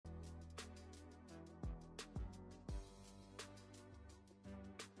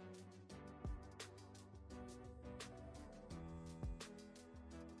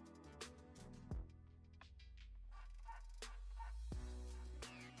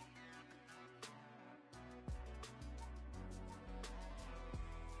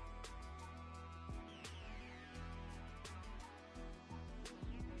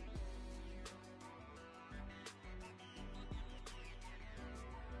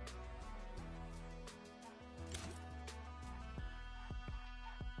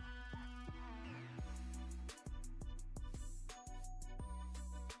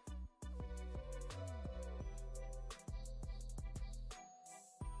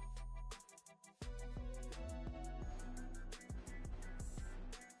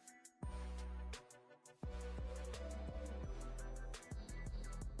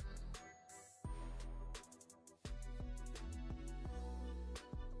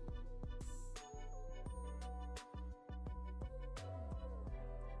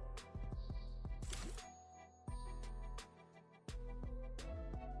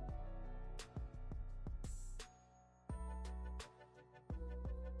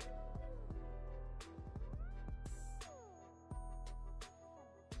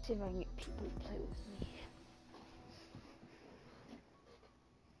see if I can get people to play with me.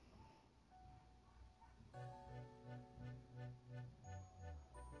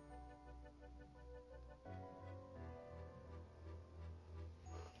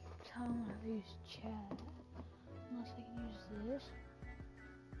 Tell them how to use chat. Unless I can use this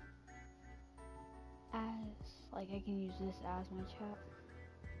as, like, I can use this as my chat.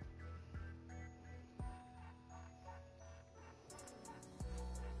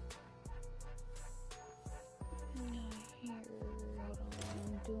 Here, hold on,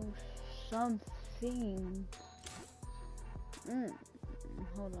 I'm doing something.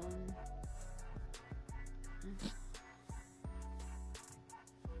 Hold on.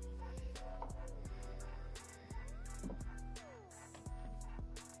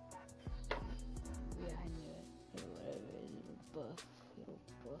 Yeah, I knew it. Whatever it is, it'll buff. It'll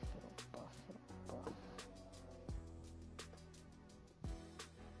buff.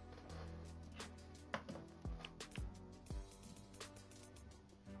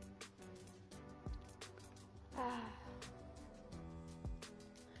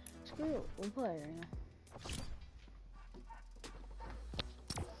 Screw it, we'll play right now.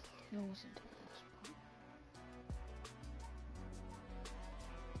 No one's gonna take this spot.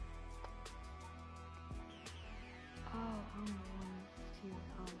 Oh, I'm the one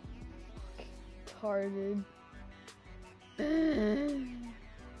fucking retarded.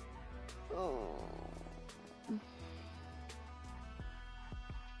 Oh.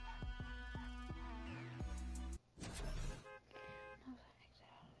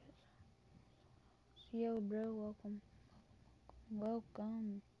 Yo, bro, welcome.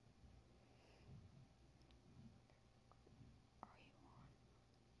 Welcome.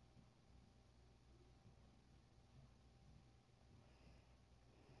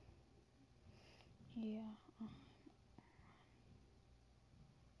 Are you on? Yeah.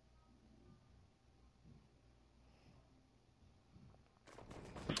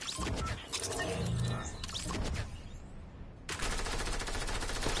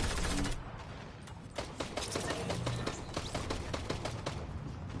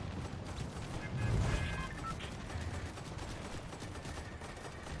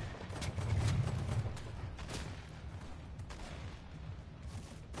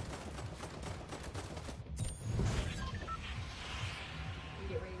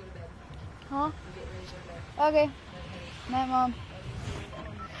 Huh? Okay. Night, Mom.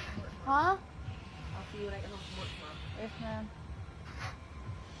 Huh? I'll see you when I get home from work tomorrow. Yes, ma'am.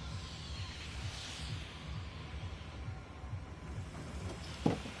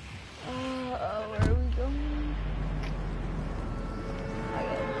 Where are we going?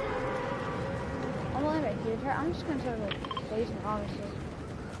 Okay. I'm only right here. I'm just gonna start with basement, honestly.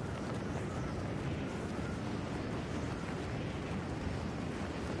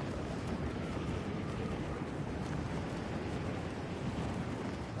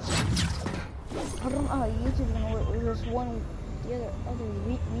 I don't know how YouTube's gonna work with this one, the other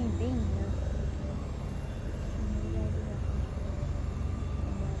me being here.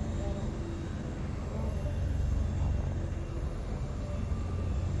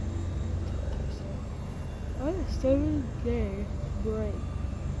 I'm 7 day break.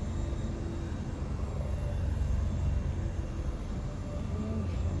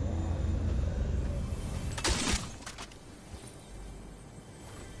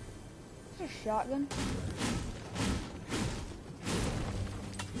 Is a shotgun?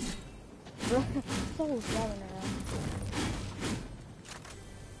 Bro, it's a whole shotgun around.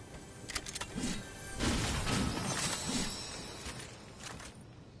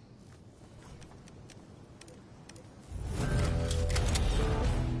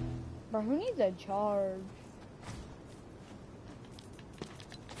 Bro, who needs a charge?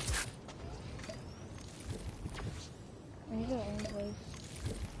 I need to go any place.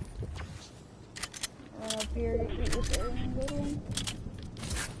 Run up here to keep this area and go to him.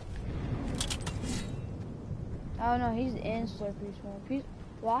 Oh no, he's in Slurpee Swamp.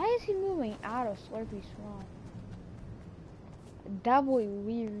 Why is he moving out of Slurpee Swamp? That boy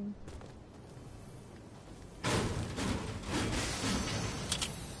weird.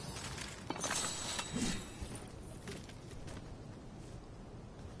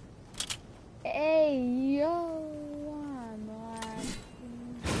 Hey, yo, I'm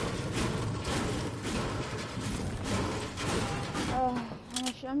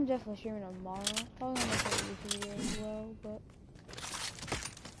I'm definitely streaming tomorrow. Probably gonna make a YouTube video as well, but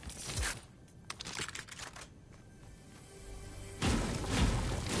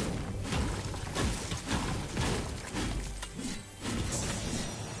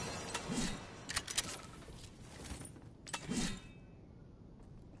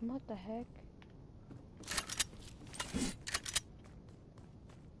I'm What the heck?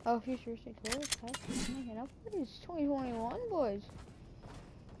 Oh, futuristic goals. That's making up for these 2021 boys.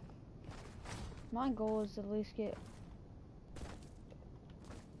 My goal is to at least get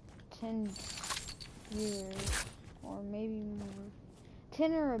 10 viewers, or maybe more.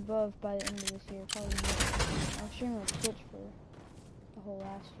 10 or above by the end of this year, probably more. I'm streaming on Twitch for the whole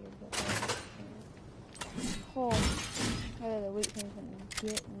last year, but the week thing's gonna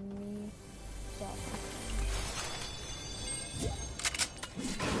get me stuck.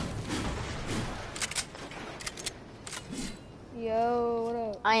 Yo, what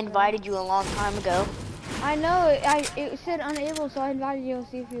up? I invited you a long time ago. I know, it said unable, so I invited you to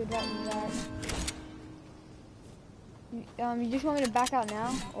see if you would let me back. You just want me to back out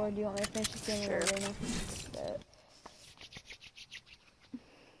now, or do you want me to finish this game in the arena?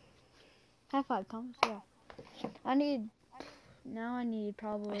 High five, Thomas. Yeah. I need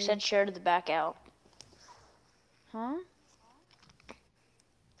probably. I said sure to the back out. Huh?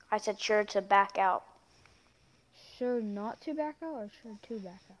 I said sure to back out. Sure not to back out, or sure to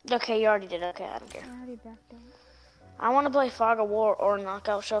back out? Okay, you already did. Okay, I don't care. I already backed out. I want to play Fog of War or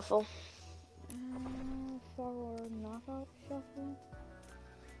Knockout Shuffle. Fog or Knockout Shuffle?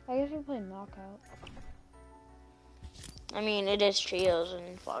 I guess we'll play Knockout. I mean, it is trios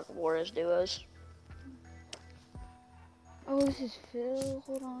and Fog of War is duos. Oh, this is Phil.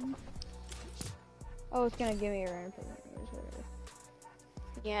 Hold on. Oh, it's gonna give me a random whatever.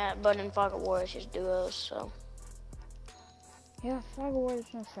 Yeah, but in Fog of War it's just duos, so. Yeah, Fog of War,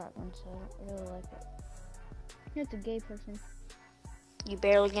 there's no shotgun, so I don't really like it. It's a gay person. You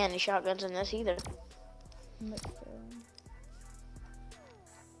barely get any shotguns in this either. But,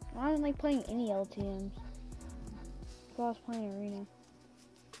 I don't like playing any LTMs. I was playing arena.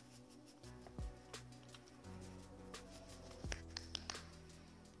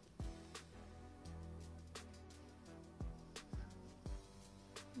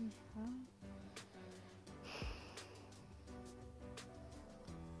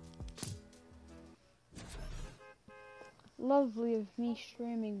 Lovely of me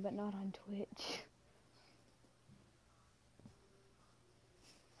streaming, but not on Twitch.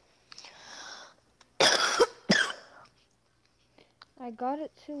 I got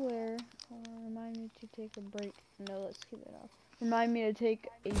it to where, remind me to take a break. No, let's keep it off. Remind me to take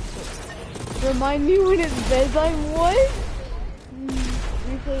a break. Remind me when it's bedtime, what?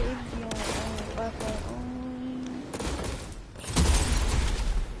 Replay HD on Wi-Fi only.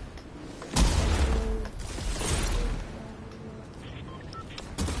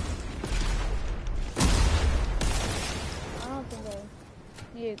 I don't think I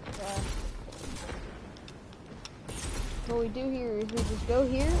need to crash. What we do here is we just go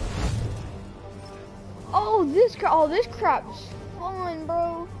here. Oh, this crap's fun,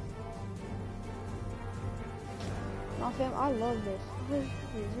 bro. Nah, fam, I love this. Is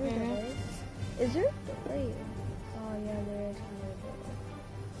there a delay? Is there a delay? Oh yeah, there is kind of a delay.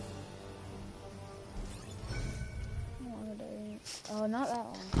 How long a delay? Oh, not that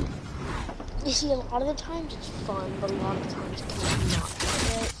long. You see, a lot of the times it's fun, but a lot of the times it's not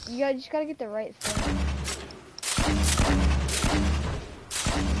fun. Yeah, you just gotta get the right thing.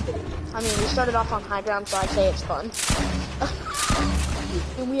 I mean, we started off on high ground, so I'd say it's fun.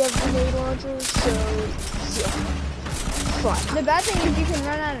 And we have grenade launchers, so yeah. Fun. The bad thing is you can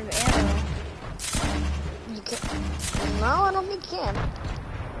run out of ammo. You can. No, I don't think you can.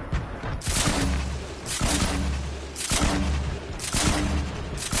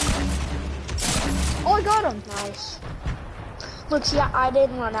 Oh, I got him! Nice. Look, see, I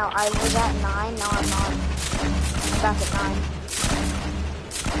didn't run out. I was at 9, now I'm not. I'm back at 9.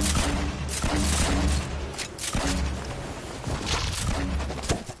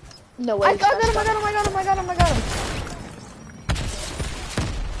 No way. I got him!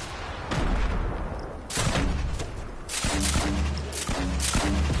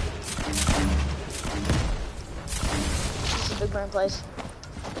 This is a big brain place.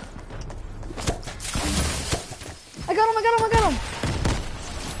 I got him!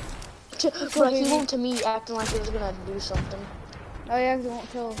 But he went to me acting like he was gonna do something. Oh yeah, 'cause it won't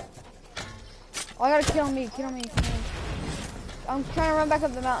kill. Oh, I gotta kill me. I'm trying to run back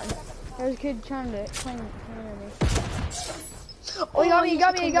up the mountain. There's a kid trying to claim me. Oh, he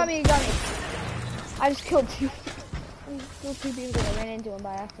got me. I just killed two people that I ran into him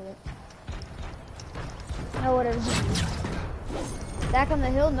by accident. Oh, whatever. Back on the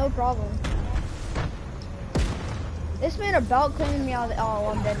hill, no problem. This man about claiming me out of the... Oh,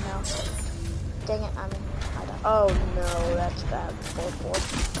 I'm dead now. Dang it, I died. Oh no, that's bad.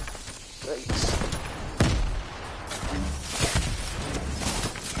 4-4. Great.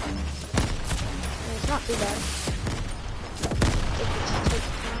 not too bad.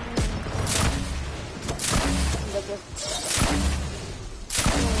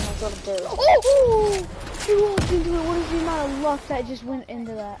 Oh! He walked into it. What is the amount of luck that just went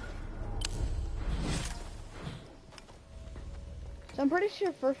into that? So I'm pretty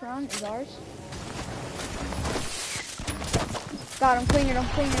sure first round is ours. Got him, cleaning him,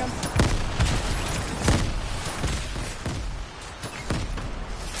 cleaning him.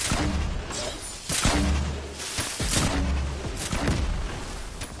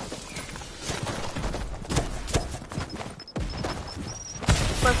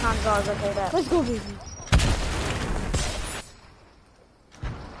 First round is ours, okay, that. Let's go, baby.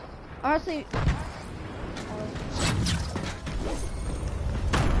 Honestly,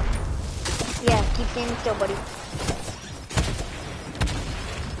 Yeah, keep standing still, buddy.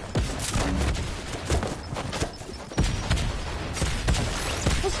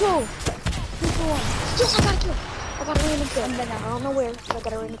 let's go. 2-1. Yes, I got a kill. I got a random kill. I don't know where, but I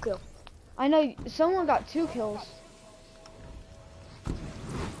got a random kill. I know someone got 2 kills.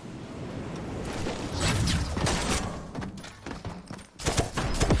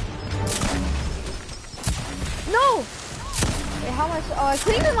 No! Wait, how am I? Oh, I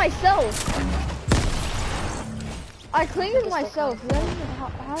cleaned it myself. I cleaned it myself.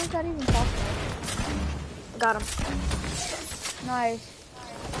 How is that even possible? Got him. Nice.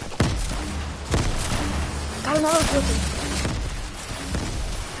 Got another person.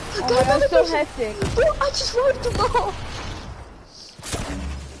 Oh my god, that's so hectic. Bro, I just rode the ball.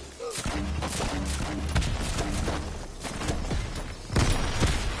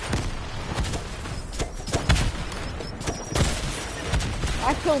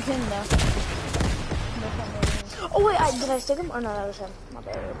 I killed him though. Oh wait, did I stick him? Oh no, that was him. My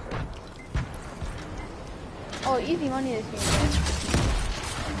bad. Oh, easy money this game.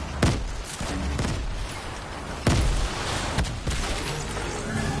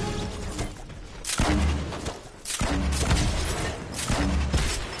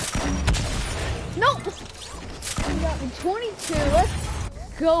 No! He got me 22. Let's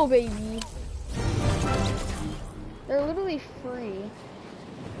go, baby. They're literally free.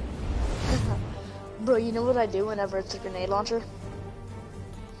 Bro, you know what I do whenever it's a grenade launcher?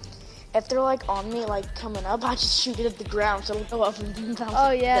 If they're like on me, like coming up, I just shoot it at the ground so it'll go up and bounce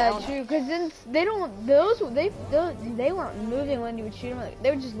Oh yeah, down. true. Cause then they don't. They weren't moving when you would shoot them. Like,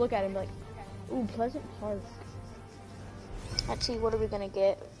 they would just look at him like, "Ooh, pleasant park." Let's see, what are we gonna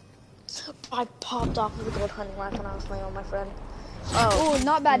get? I popped off of the gold hunting knife when I was playing with my friend. Oh,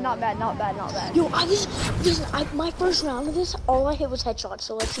 not bad, not bad, not bad, not bad. Yo, my first round of this, all I hit was headshots.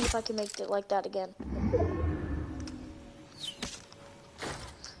 So let's see if I can make it like that again.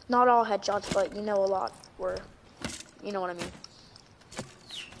 Not all headshots, but you know a lot were, you know what I mean.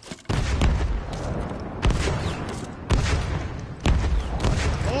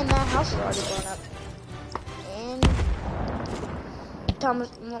 And that house is already blown up. And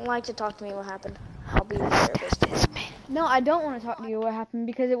Thomas won't like to talk to me what happened. I'll be there. No, I don't want to talk to you what happened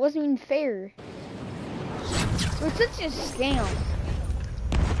because it wasn't even fair. It was such a scam.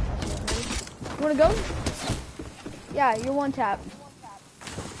 You wanna go? Yeah, you're one tap.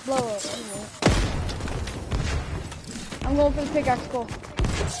 Blow up. I'm going for the pickaxe. Go.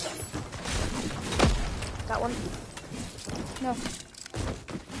 Got one. No.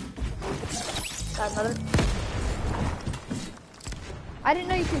 Got another. I didn't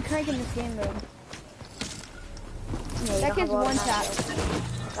know you could crank in this game though. Yeah, That kid's one tap.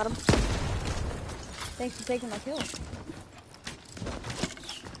 Got him. Thanks for taking my kill.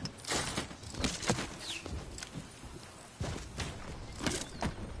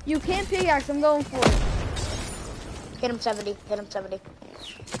 You can't pickaxe, I'm going for it. Hit him 70. Hit him 70.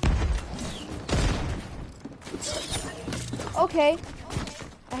 Okay.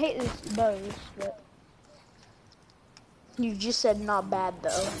 I hate this bows, but You just said not bad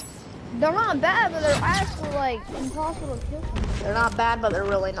though. they're not bad, but they're actually like impossible to kill from. They're not bad, but they're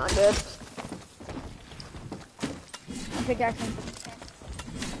really not good. I'm pickaxing.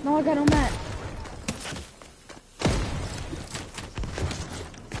 No, I got no mat.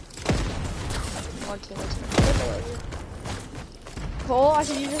 More teammates. Cole, I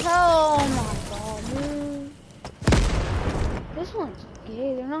could use your help. Oh my god, dude. This one's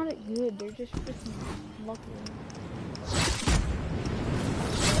gay. They're not good. They're just freaking lucky.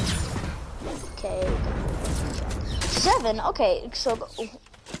 Okay. 7. Okay, so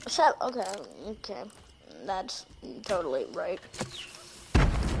 7. Okay, okay. That's totally right.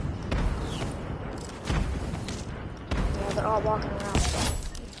 Yeah, they're all walking around. So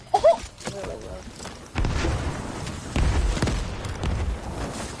Oh! really well.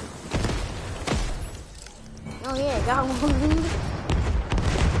 Oh yeah, got one.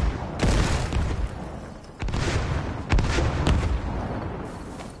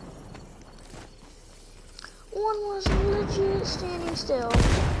 One was legit standing still.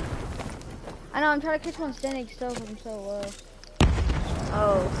 I know, I'm trying to catch one standing still because I'm so low.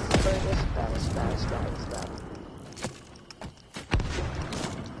 Oh, Fergus, bad. Bad.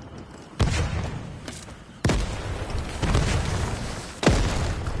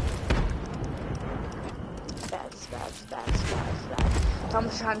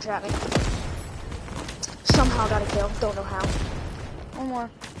 Tom's trying to trap me. Somehow got a kill, don't know how.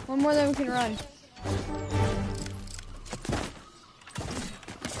 One more, then we can run.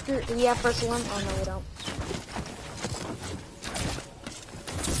 Do we have first one? Oh no, we don't.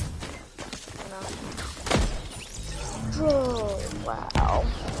 No. Oh, wow.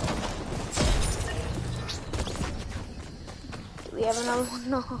 Do we have another one?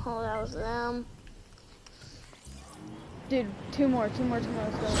 No, that was them. Dude, two more, let's go.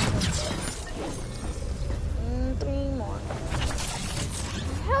 3 more.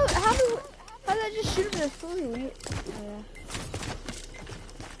 How did I just shoot him in the sleeve? Yeah.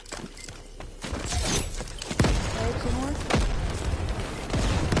 Alright, 2 more.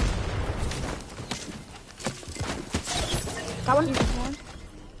 Got one?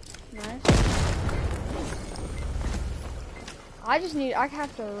 Nice. I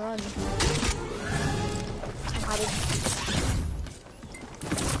have to run. I'm hiding.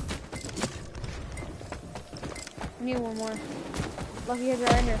 I need one more. Lucky head's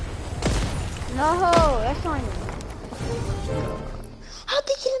right here. No, that's not even. How'd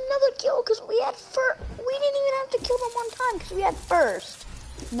they get another kill? Because we had first. We didn't even have to kill them one time because we had first.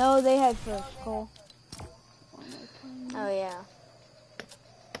 No, they had first, Cole. Oh, yeah.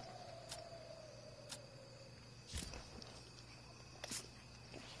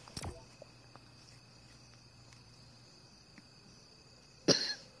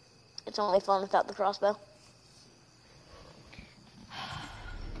 It's only fun without the crossbow.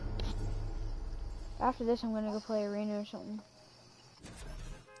 After this, I'm gonna go play arena or something.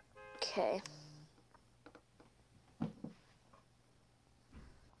 Okay.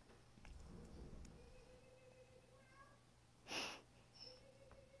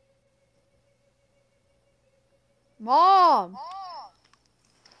 Mom!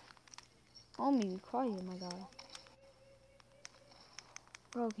 Mommy, be quiet, my God.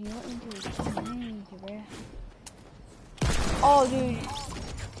 Bro, can you let me do it? Thank you, bro. Oh, dude.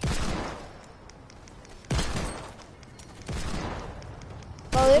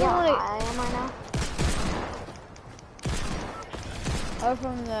 Bro, they don't really... I am right now. Oh,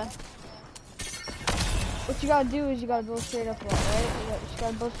 from the... What you gotta do is you gotta build straight up, right? You just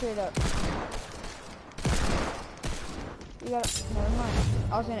gotta build straight up. You gotta... Never mind.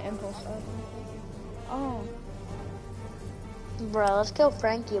 I was gonna impulse. Oh. Bro, let's kill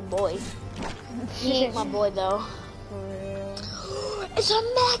Frankie, your boy. He ain't my boy, though. For real. It's a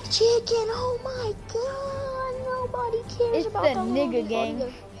Mac chicken! Oh my God! Nobody cares about It's the nigga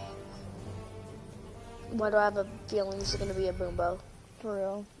gang. Why do I have a feeling this is gonna be a boombo? For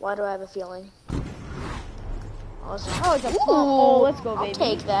real. Why do I have a feeling? Oh, it's a pump. Oh, let's go, baby. I'll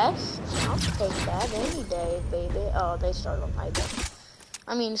take that. I'll take that any day, baby. Oh, they started on high though.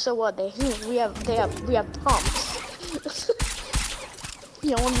 I mean, so what? We have pumps.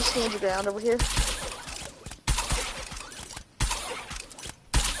 You don't want to stand your ground over here.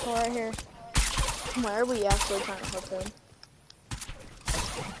 Go right here. Why are we actually trying to help him?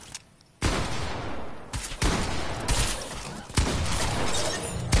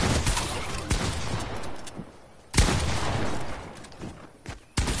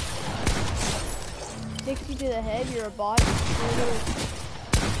 To the head, you're a bot.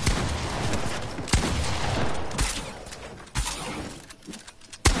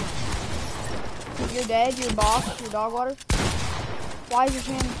 You're dead, you're boss, you're dog water. Why is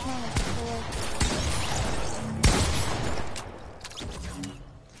your hand turning?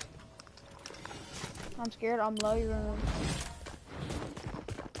 I'm scared, I'm low, you're gonna...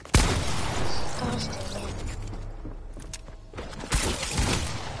 Gosh damn it.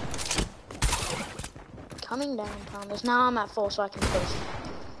 Coming down, Thomas. Now I'm at full, so I can push.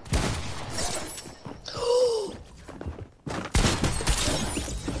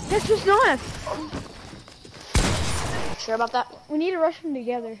 That's just not. Sure about that? We need to rush them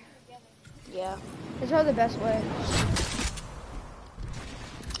together. Yeah. It's probably the best way.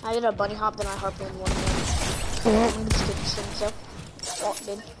 I did a bunny hop, then I harpooned one of them. I'm just kidding, so. Oh,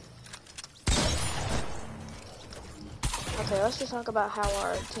 did. Okay, let's just talk about how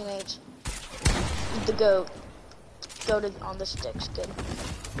our teammates, the goat on the sticks, good.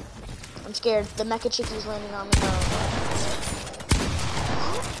 I'm scared. The mecha chickie's landing on me.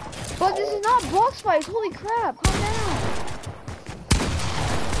 But this is not box fights. Holy crap! Calm down.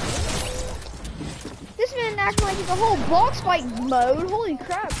 This man acting like it's a whole box fight mode. Holy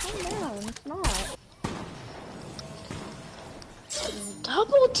crap! Calm down. It's not.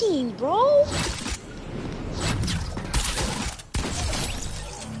 Double team, bro.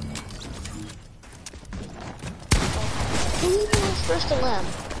 Who even was first to land?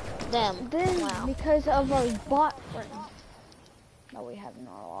 Them. Then, Wow. because of our bot friend that we have in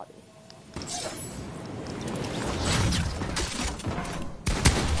our lobby.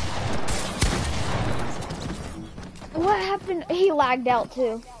 What happened? He lagged out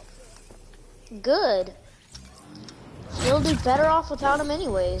too. Good. You'll do better off without him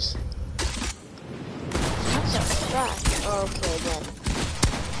anyways. That's a trash. Okay then.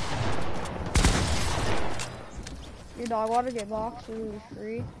 Your dog water get boxed, it was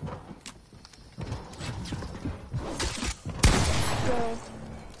free. So,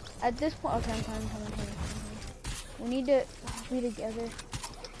 at this point, okay, I'm coming. We need to be together.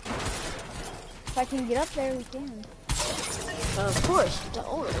 If I can get up there, we can. Of course,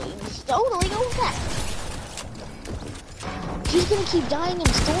 totally go with that. He's gonna keep dying in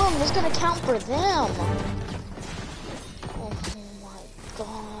storm. What's gonna count for them? Oh my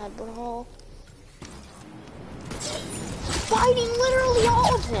god, bro. Fighting literally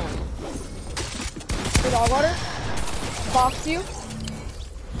all of them. Your dog water box you.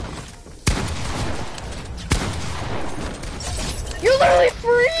 You're literally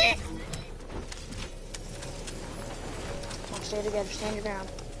free! Stay together, stand your ground.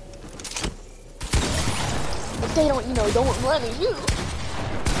 If they don't, don't run at you.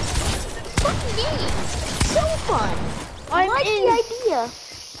 Fucking game. So fun. I like the idea.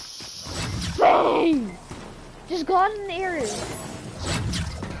 Bang! Just go out in the area.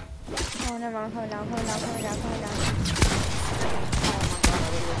 Oh, never mind. I'm coming down. Oh my god, I really got stuck up.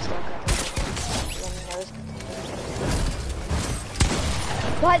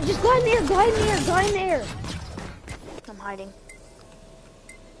 God, just go in the air. I'm hiding.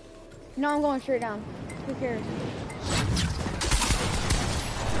 No, I'm going straight down. Who cares?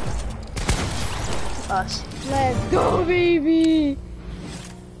 Us. Let's go, baby!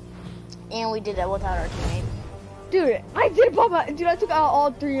 And we did that without our teammate. Dude, I did dude, I took out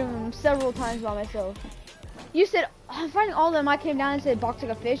all three of them several times by myself. You said, I'm fighting all of them. I came down and said, box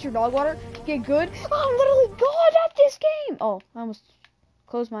like a fish or dog water. Get good. Oh, I'm literally god at this game. Oh, I almost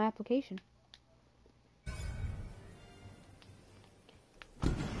closed my application.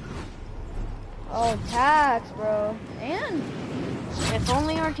 Oh, tax, bro. And if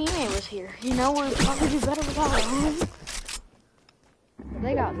only our teammate was here. We'd probably do better without him.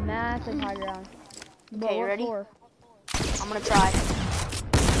 They got massive high ground. Okay, you ready? I'm gonna try.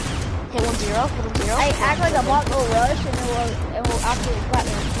 Hit 1-0, hit 1-0. Hey, act like a bot will rush and it will actually flat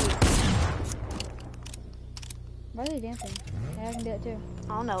their feet. Why are they dancing? Hey, I can do it too.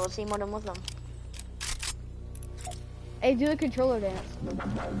 I don't know, let's see more than with them. Hey, do the controller dance.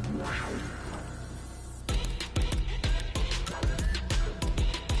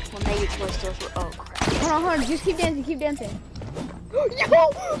 When they get choice to oh crap. Hold on, just keep dancing. Yo!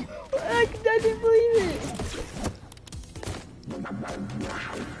 I didn't believe it.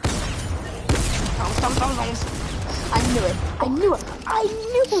 I knew it.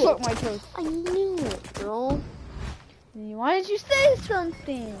 Fuck my toes. I knew it, bro. Why didn't you say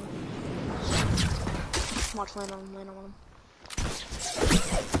something? Watch, land on him.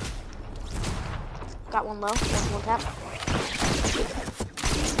 Got one low, one tap.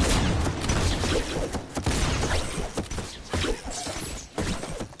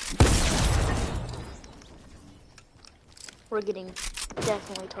 We're getting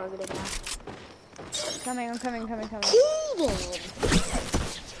definitely targeted now. I'm coming. Keaton!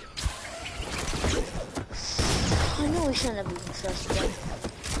 I know we shouldn't have even trusted him.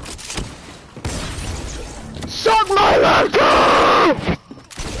 Suck my laptop!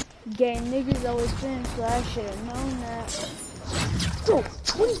 Gay niggas always finish, so I should have known that. Bro,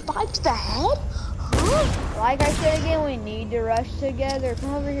 25 to the head? Huh? Like I said again, we need to rush together.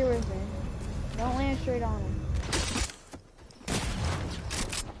 Come over here with me. Don't land straight on him.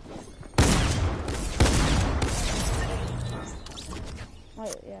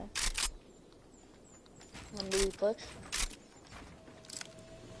 Oh, yeah. When do we push?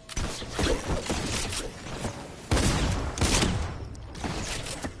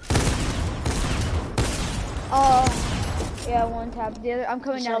 Yeah, one tap. The other, I'm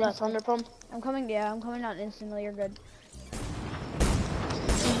coming You down. saw that thunder pump? I'm coming down instantly. You're good.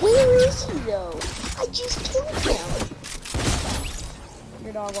 Where is he though? I just killed him.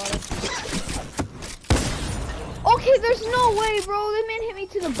 Your dog water. Okay, there's no way, bro. That man hit me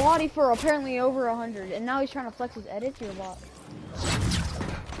to the body for apparently over 100, and now he's trying to flex his edits. You're what?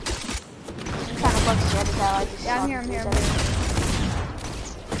 I'm trying to flex his edits out. I just Yeah, I'm saw here. him I'm do here. his I'm edits.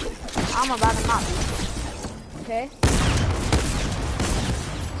 here. I'm about to not be. Okay.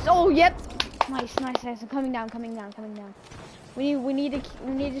 Oh, yep. Nice, nice, nice. I'm coming down, coming down, coming down. We need to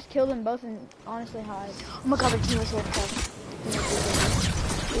just kill them both and honestly hide. Oh my god, their team is here. Okay.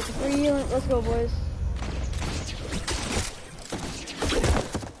 It's free. Let's go, boys.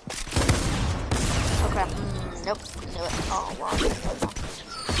 Okay. Nope. Knew it. Oh, wrong.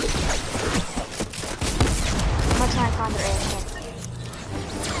 I'm gonna try and find their AFK.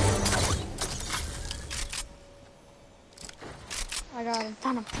 I got him.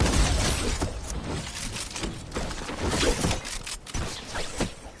 Found him.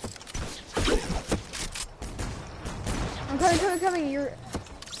 I'm coming. You're.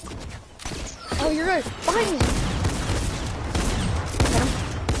 Oh, you're good. Behind me.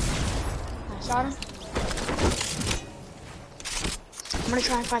 Got him. I'm gonna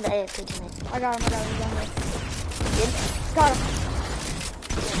try and find the AFK teammate. I got him. He's down there. Good? Got him.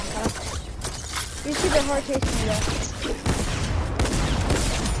 These people are hard chasing me though.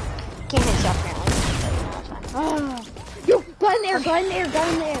 Can't hit shot apparently. No, that's fine. Ah. Yo, got in the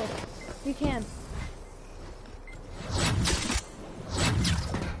air. You can.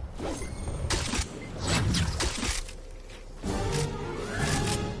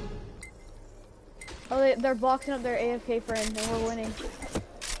 Oh, they're boxing up their AFK friend, and we're winning.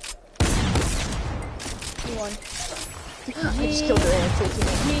 We won. I just killed their AFK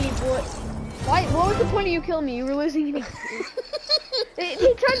teammate. Boy. Why? What was the point of you killing me? You were losing anyway.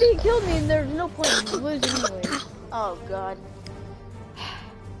 He tried to kill me, and there's no point. You were losing anyway. Oh god.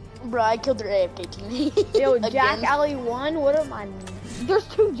 Bro, I killed their AFK teammate. Yo, Jack Alley 1? What am I? There's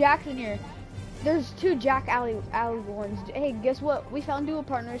 2 Jacks in here. There's 2 Jack Alley 1s. Hey, guess what? We found dual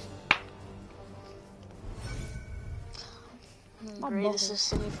partners. Greatest is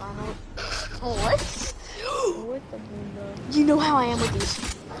semi-final. What? What the window? You know how I am with these.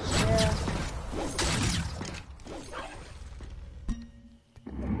 Yeah.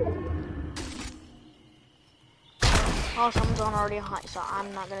 Oh, someone's on already hide, so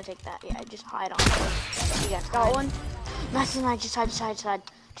I'm not gonna take that. Yeah, just hide on. You guys Got one? Nice and just hide.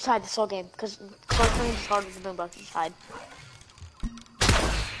 Just hide this whole game, because close range is hard with the boombox. Just hide.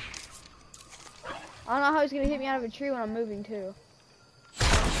 I don't know how he's gonna hit me out of a tree when I'm moving too.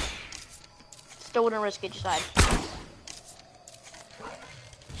 Still wouldn't risk it. Just hide.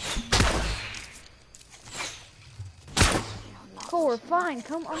 Cool, we're fine.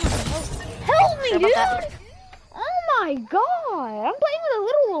 Come on. Help me, dude! Oh my god! I'm playing with a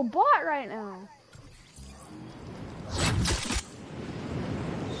little bot right now.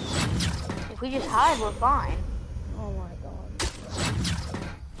 If we just hide, we're fine. Oh my god.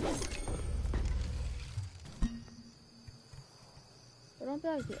 But don't be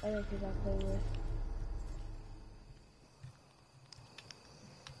like the other kids I play with.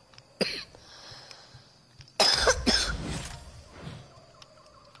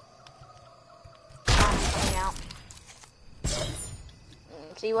 Out.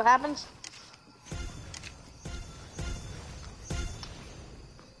 See what happens?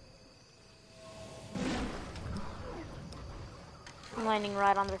 I'm landing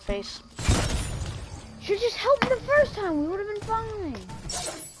right on their face. Should just help me the first time. We would have been fine.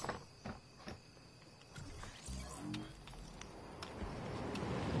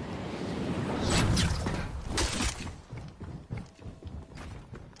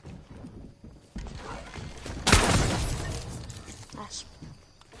 Nice.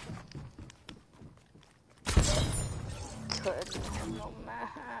 Good. No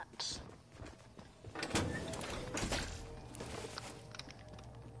match.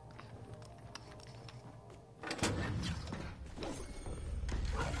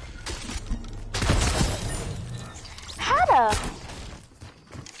 Hada!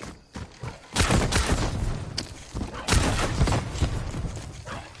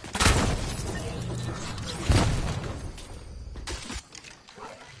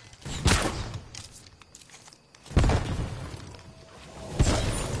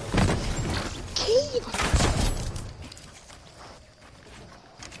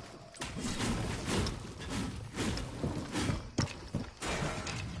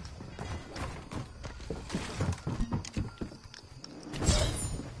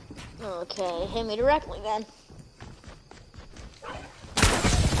 Okay, hit me directly then.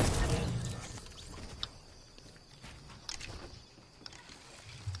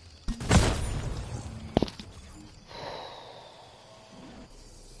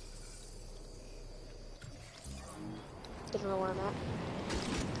 doesn't know where I'm at.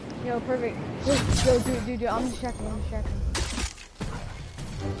 Yo, perfect. Yo, dude, I'm just checking.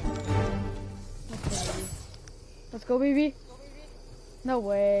 Let's go, baby. No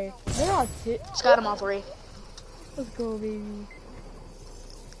way. They're all Just got him all 3. Let's go, baby.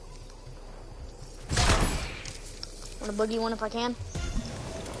 Want to boogie one if I can?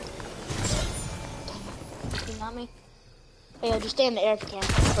 He got me. Hey, just stay in the air if you can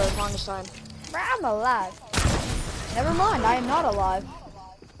for as long as time. I'm alive. Never mind, I am not alive.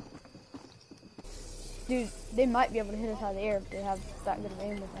 Dude, they might be able to hit us out of the air if they have that good of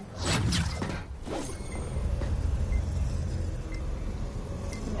aim with them.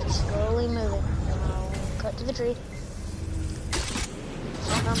 Just slowly moving. Cut to the tree.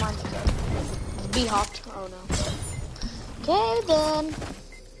 Oh, never mind. Bee hopped. Oh no. Okay then. I'm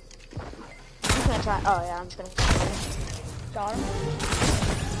just gonna try. Oh yeah, I'm just gonna try. Got him.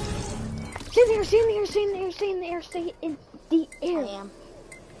 Stay in the air, stay in the air, stay in the air, stay in the air, stay in the air. I am.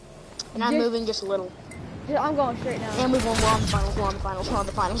 And I'm moving just a little. Dude, I'm going straight now. And we're on the finals, we're on the finals, we're on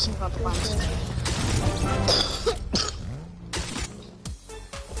the finals, we're on the finals.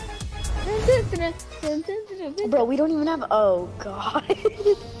 Bro, we don't even have. Oh god.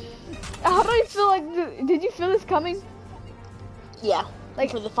 How do I feel like? Did you feel this coming? Yeah. Like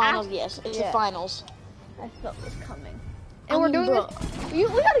for the finals, yes. It's the finals. I felt this coming. And we're doing this. You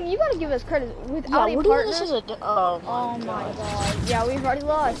gotta give us credit. Without a partner. This as a. Oh my god. Yeah, we've already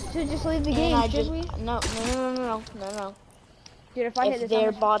lost. Should just leave the game, should we? No. Dude, if I hit this,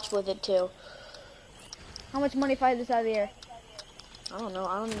 they're bots with it too. How much money if I hit this out of the air? I don't know.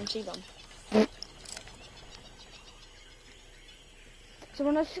 I don't even see them. So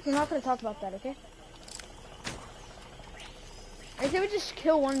we're not gonna talk about that, okay? I say we just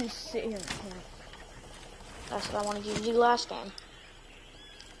kill one and just sit here and camp. That's what I wanted you to do last game.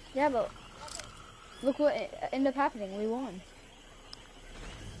 Yeah, but look what ended up happening. We won.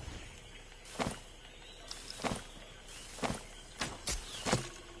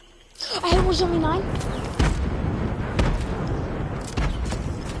 I hit 179.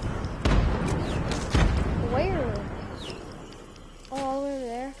 Where? Oh, all the way over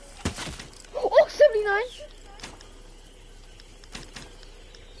there. Oh, 79!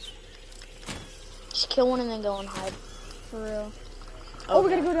 Just kill one and then go and hide. For real. Oh, we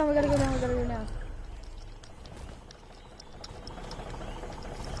gotta go down, we gotta go down.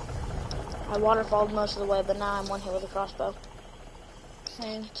 I waterfalled most of the way, but now I'm one hit with a crossbow.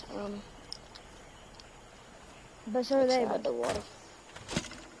 Same. But so are they. Outside the water.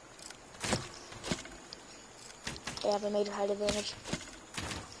 They have a major height advantage.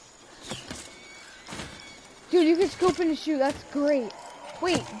 Dude, you can scope and shoot. That's great.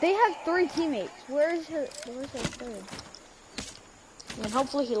 Wait, they have 3 teammates. Where's her third? I mean,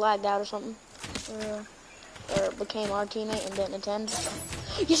 hopefully he lagged out or something. Or became our teammate and didn't attend.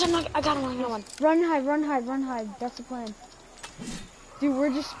 Yes, I got him, I got one. Run hide. That's the plan. Dude,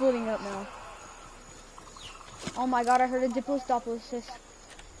 we're just splitting up now. Oh my god, I heard a Diplodopolis.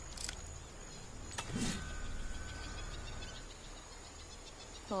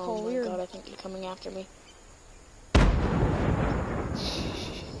 Oh my god, I think you're coming after me.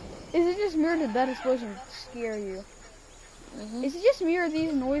 Is it just me or did that explosion scare you? Is it just me or are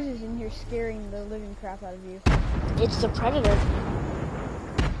these noises in here scaring the living crap out of you? It's the predator.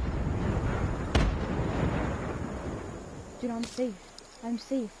 Dude, I'm safe. I'm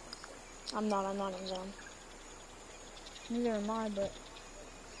safe. I'm not in zone. Neither am I, but...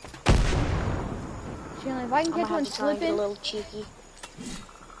 Chandler, if I can catch one slipping... a little cheeky.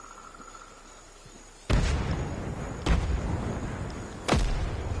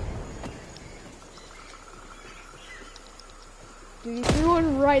 Dude, you threw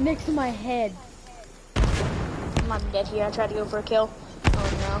one right next to my head. I might be dead here. I tried to go for a kill. Oh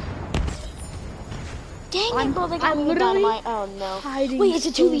no. Dang it, bro, they got me with dynamite. Oh no. Wait, it's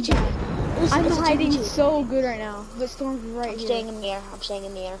a 2v2. I'm hiding so good right now. But Storm's right here. I'm staying in the air. I'm staying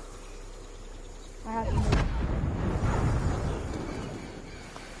in the air. I have to move.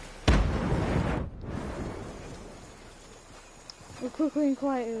 We're quickly and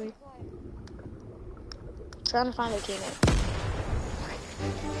quietly. Trying to find a teammate.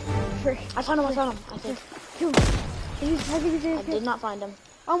 Frick. I found him, I think. Kill him. I did not find him.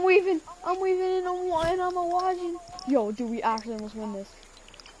 I'm weaving and I'm watching. Yo, dude, we actually almost win this.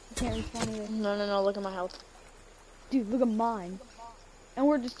 I can't respawn either. No, look at my health. Dude, look at mine. And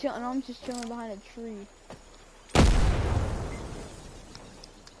we're just chilling, I'm just chilling behind a tree.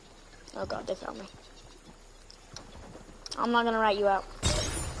 Oh god, they found me. I'm not gonna rat you out.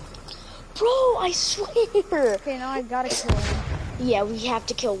 Bro, I swear! Okay, now I gotta kill him. Yeah, we have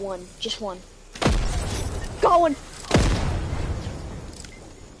to kill one. Just one. Got one!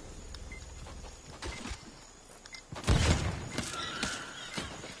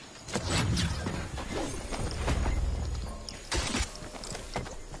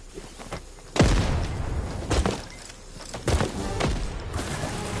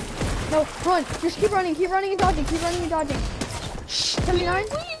 run. Just keep running and dodging, keep running and dodging. 79.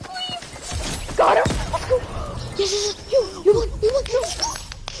 Got him. Let's go. Yes. You won.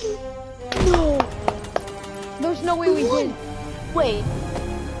 No. There's no way we did. Wait.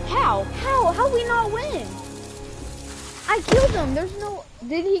 How? How we not win? I killed him. There's no.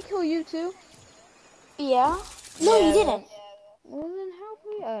 Did he kill you too? Yeah. No, Yeah, he didn't. Well then how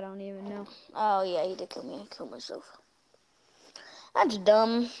we? I don't even know. Oh yeah, he did kill me. I killed myself. That's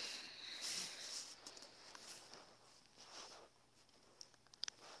dumb.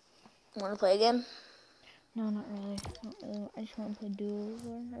 Want to play again? No, not really. I just want to play duos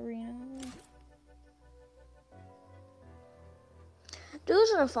or arena.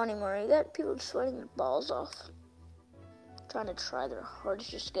 Duels aren't fun anymore. You got people sweating their balls off, trying to try their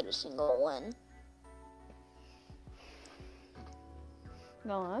hardest just to get a single win.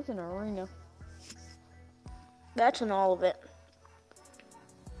 No, that's an arena. That's in all of it.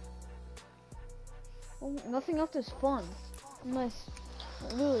 Well, nothing else is fun. Unless,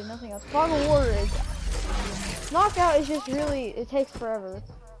 literally nothing else. Fog of War is... Knockout is just really, it takes forever.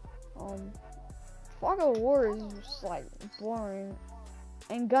 Fog of War is just like boring.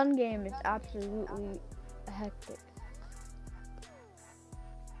 And gun game is absolutely hectic.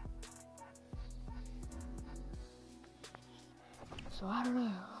 So I don't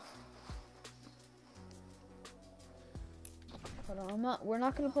know. Hold on, we're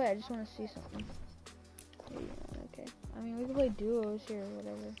not gonna play, I just wanna see something. Yeah, okay. I mean, we can play duos here or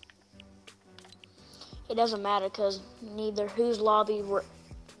whatever. It doesn't matter because neither whose lobby we're...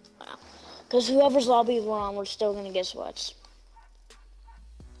 Because whoever's lobby we're on, we're still going to get sweats.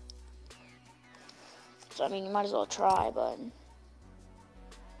 So, I mean, you might as well try, but...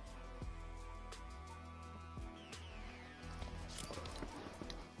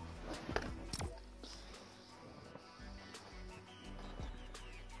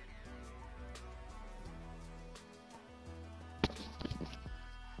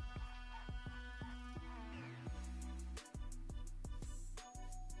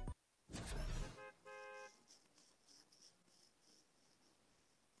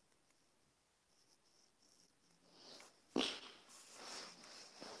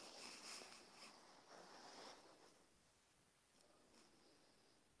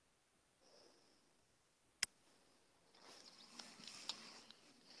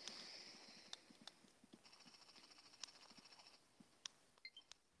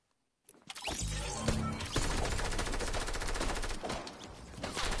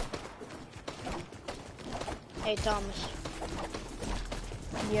 Hey, Thomas.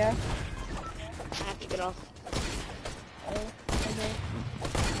 Yeah. I have to get off. Oh, okay.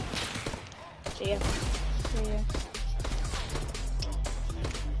 See ya. See ya.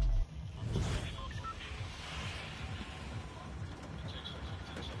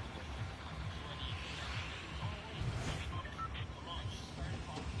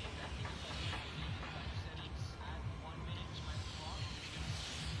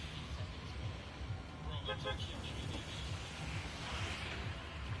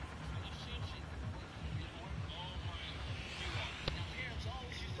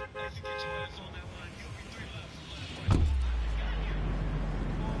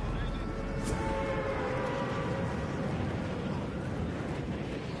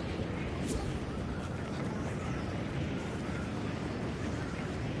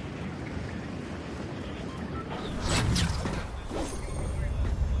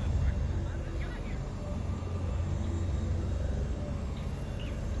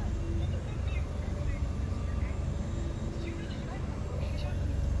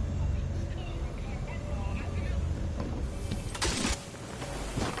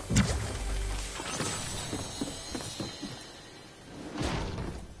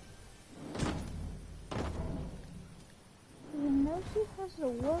 Mercy has to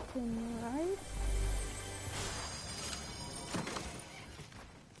work in, right?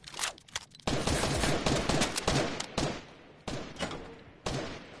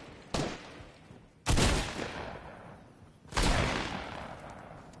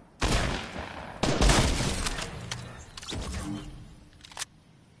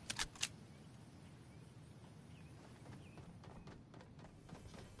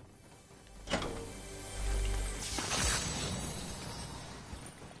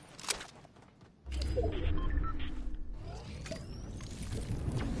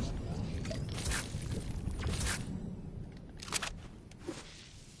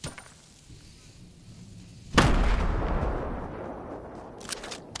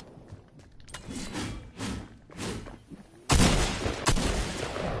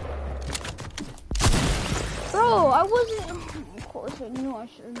 Bro, I wasn't. course I knew I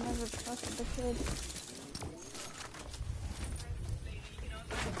should have never trusted the kid.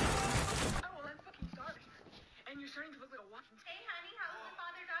 Hey, honey, how was the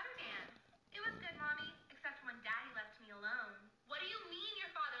father-daughter dance? It was good, Mommy, except when Daddy left me alone. What do you mean your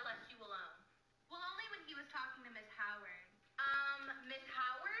father left you alone? Well, only when he was talking to Miss Howard. Miss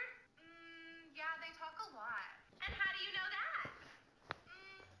Howard? Yeah, they talk a lot. And how do you know that?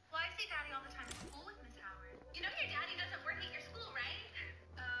 Well, I see Daddy all the time at school with Miss Howard. You know your daddy doesn't work at your school, right?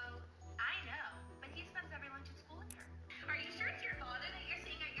 Oh, I know, but he spends every lunch at school with her. Are you sure it's your father that you're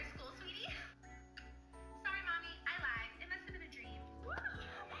seeing at your school, sweetie? Sorry, Mommy, I lied. It must have been a dream.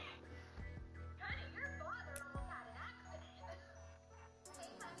 Honey, your father almost had an accident.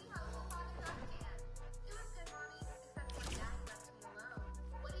 Hey, honey, how was the father-daughter dance? It was good, Mommy, except when Daddy left me alone.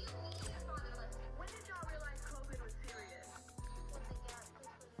 What do you mean your father left you? When did y'all realize COVID was serious? When the Gap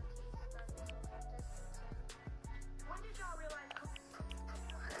Kids video case started social distancing. When did y'all realize COVID?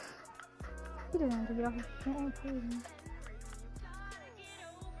 He doesn't have to get off his phone, please.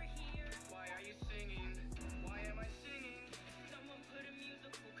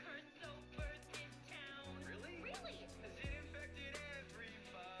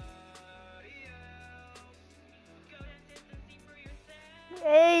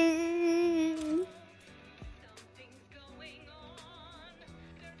 Hey.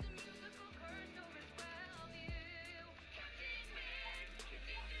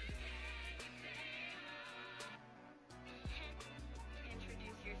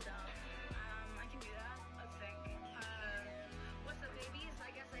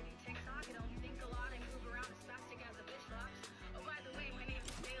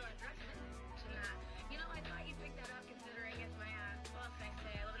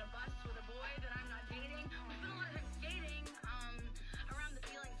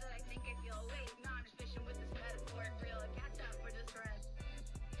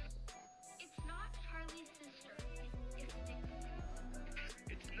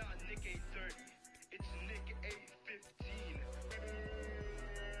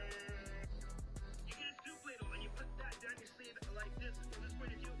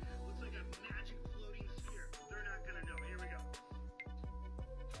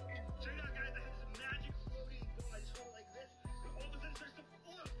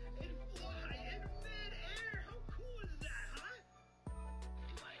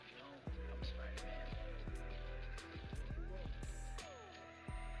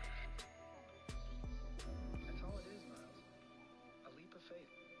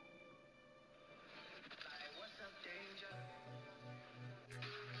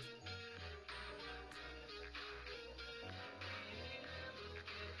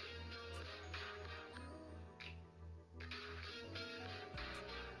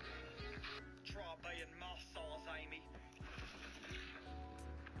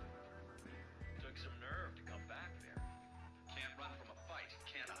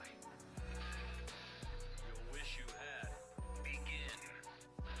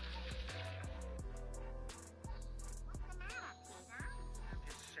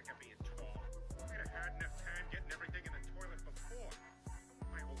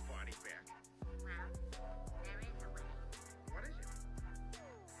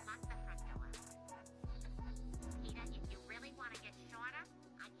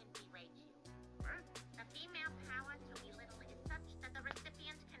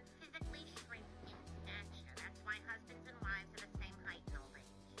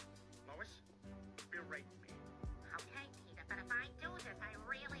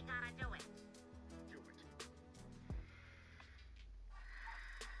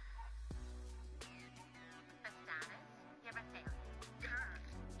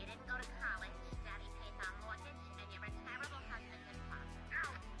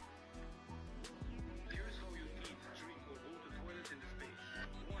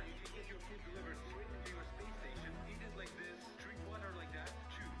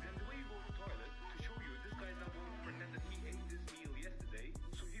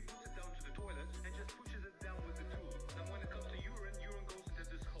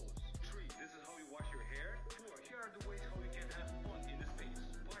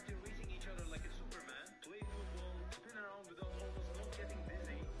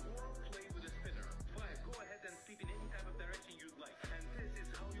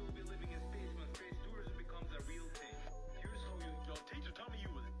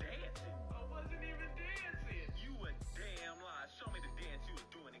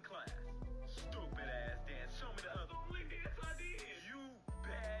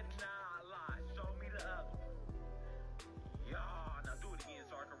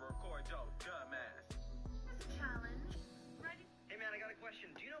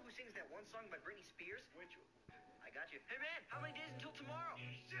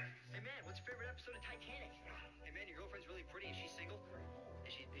 episode of Titanic. Hey man, your girlfriend's really pretty. Is she single?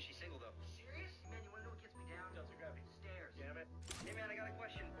 Is she single though? Serious? Man, you wanna know what gets me down? Delta gravity. Stairs. Damn it. Hey man, I got a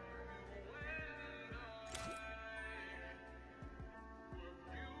question.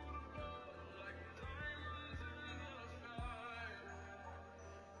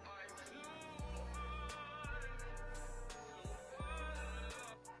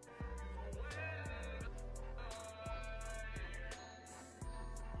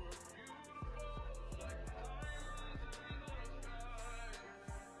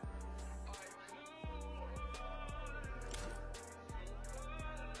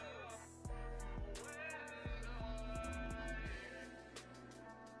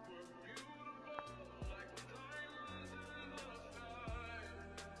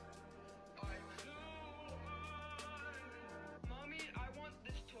 Mommy, I want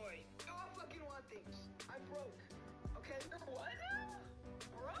this toy. I fucking want things. I'm broke. Okay? What?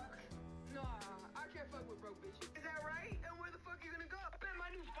 Broke? Nah, I can't fuck with broke bitches. Is that right? And where the fuck are you gonna go? I bet my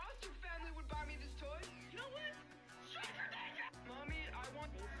new foster family would buy me this toy. You know what? Mommy, I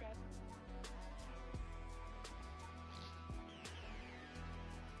want...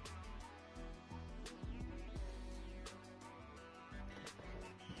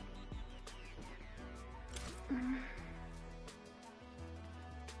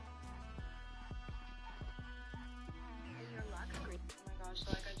 Your luck's great. Oh my gosh,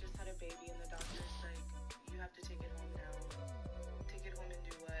 so like I just had a baby and the doctor's like, you have to take it home now. Take it home and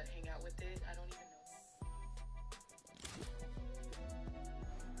do what? Hang out with it? I don't even know.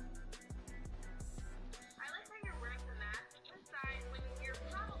 I like how you're wearing the mask inside when you're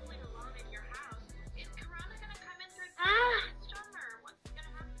probably alone in your house. Is Corona gonna come in through the summer? What's gonna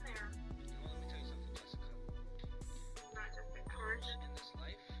happen there? Well, let me tell you something, Jessica. Not just the courage. In this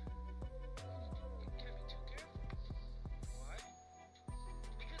life, you can't be too careful. Why?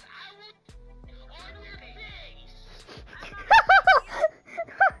 Because I will on your face.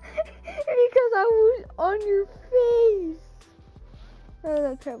 Because I was on your face. Oh,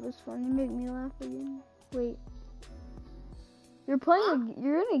 that crap was funny. It made me laugh again. Wait. You're playing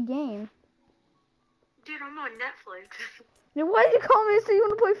you're in a game. Dude, I'm on Netflix. Then why did you call me and say you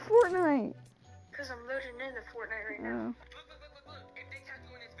want to play Fortnite? Because I'm loading into Fortnite right now. Oh. Look. If they tap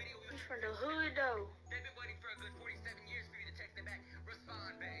you in this video, I'm from the hood, though. they've been waiting for a good 47 years for you to text them back.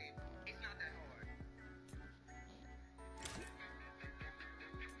 Respond, babe. It's not that hard.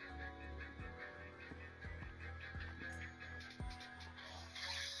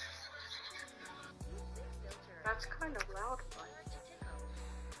 That's kind of loud, but...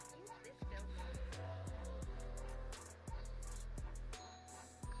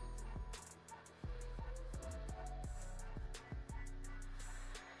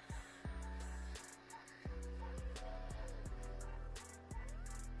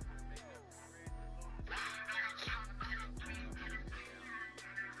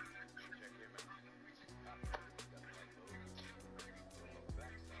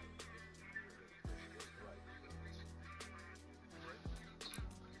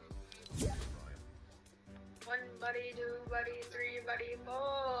 One buddy, two buddy, three buddy,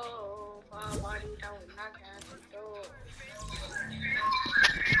 four. Five buddy, don't knock at the door.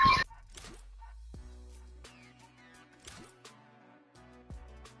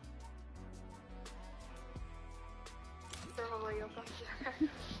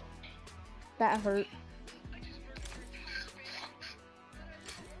 That hurt.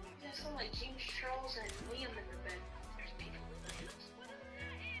 There's some like James Charles and Liam in the bed.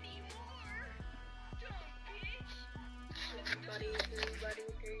 One buddy, two buddy,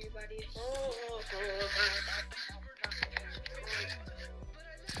 three buddy, four.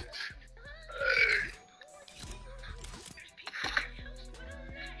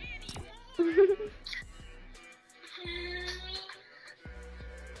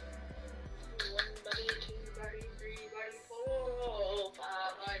 One buddy, two buddy, three buddy, four.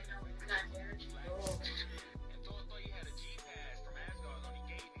 Five buddy, not there. And thought you had a G-Pass from Asgard when he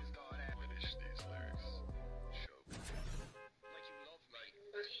gave his God at. Finish these lyrics. Choke. Like you love me.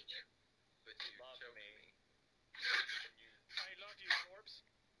 But you love me. I love you, corpse.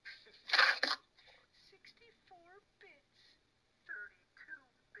 64 bits. 32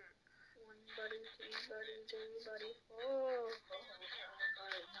 bits. One buddy, two buddy, three buddy, four.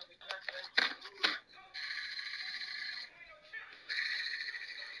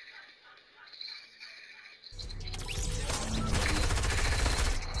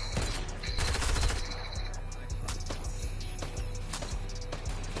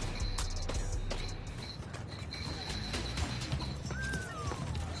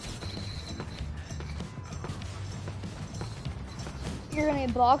 You're gonna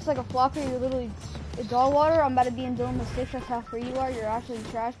 28 blocks like a flocker. You're literally dog water. I'm about to be in Dylan with 6. That's how free you are. You're actually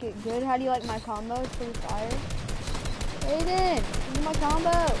trash. Get good. How do you like my combo? It's pretty fire. Aiden, this is my combo.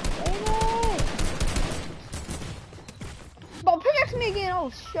 Aiden! Oh, pickaxe me again.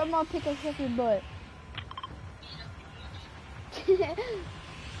 Oh, shove my pickaxe up your butt.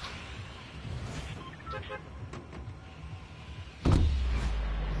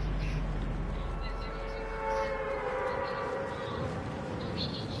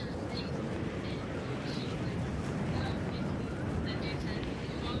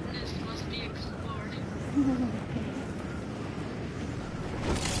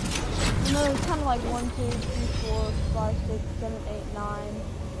 No, it's kind of like 1, 2, 3, 4, 5, 6, 7, 8, 9,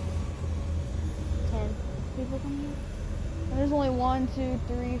 10 people coming here. And there's only 1, 2,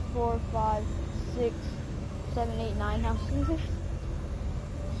 3, 4, 5, 6, 7, 8, 9 houses.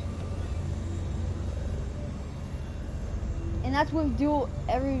 And that's with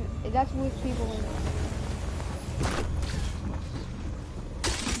that's with people in there.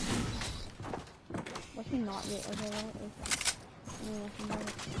 What's he not get? Okay, what is that?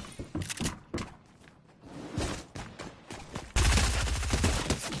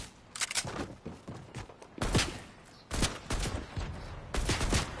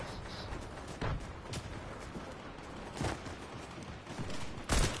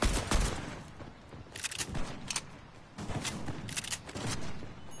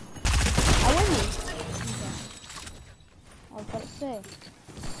 I was about to say.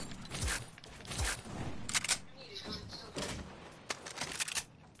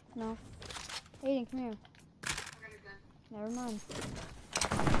 No. Aiden, come here. Never mind.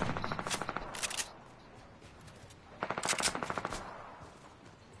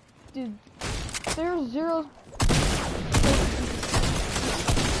 Dude, there's 0.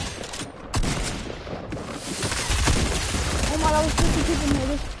 Oh my god, there's 50 kids in here.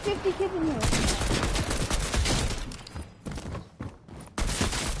 There's 50 kids in here.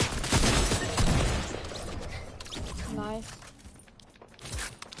 Nice.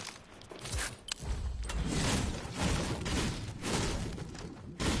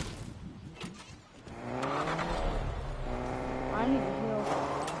 I need to heal.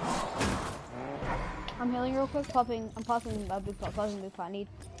 I'm healing real quick. I'm popping a big pot. I need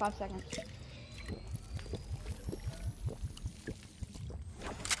 5 seconds.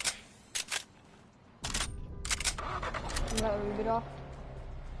 You got a reboot off?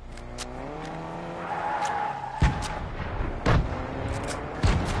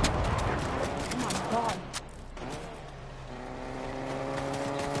 Oh my god.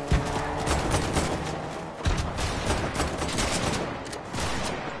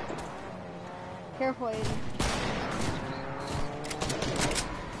 Careful, Aiden.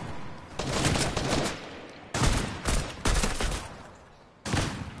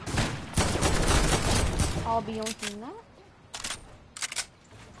 I'll be opening that.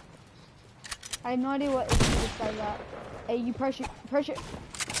 I have no idea what this guy's at. Hey, you pressure. Alright.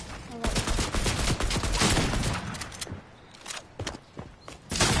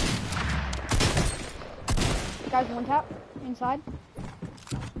 Guys, one tap inside.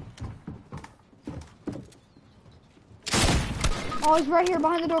 Oh, he's right here,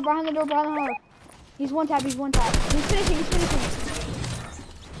 behind the door. He's one tap. He's finishing.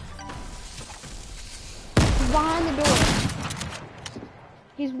 He's behind the door.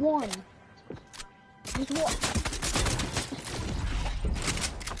 He's one.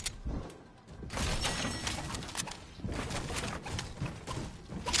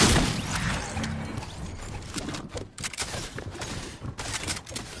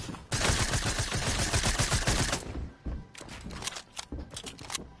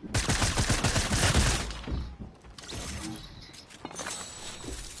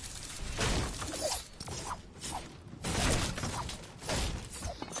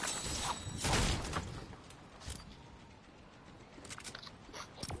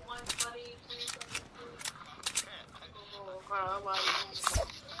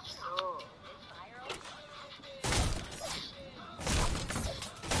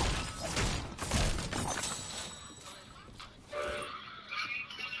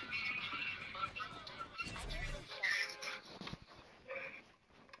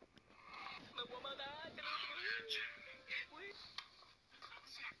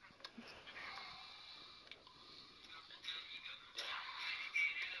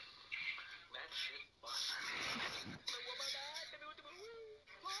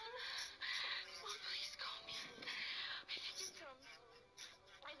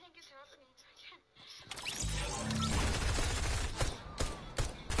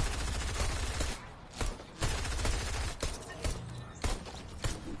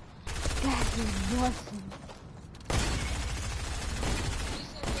 That is awesome.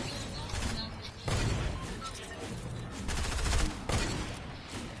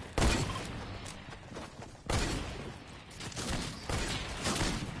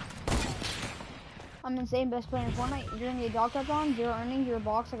 I'm insane, best player in Fortnite. You're gonna get dog tapped on, 0 earnings, you're a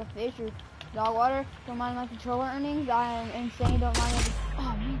box like a fish, or dog water. Don't mind my controller earnings. I am insane, don't mind my.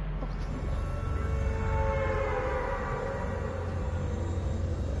 Oh man.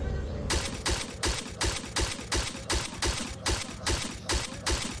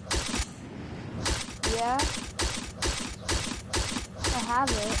 Yeah. I have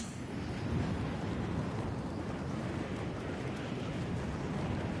it.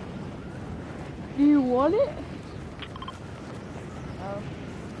 Do you want it? Oh.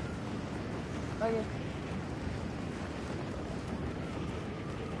 Okay.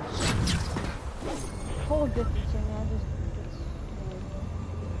 Whole difference in there. Just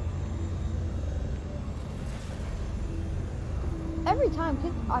every time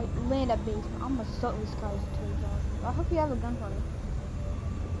I land at base, I'm gonna suck this guy's toes off. I hope you have a gun for me.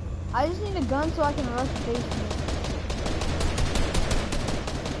 I just need a gun so I can rush the base.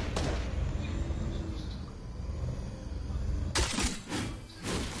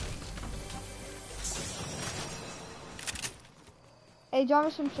 Hey, drop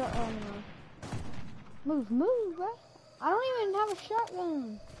us some shot. Oh no. Move, bro. I don't even have a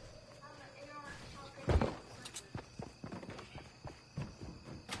shotgun.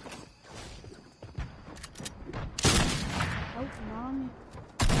 Oh, mom.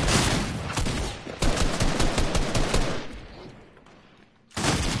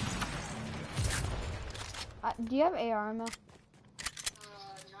 Do you have AR ammo? Not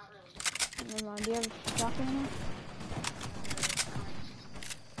really. Never mind. Do you have shotgun ammo?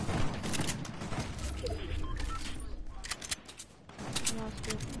 No, it's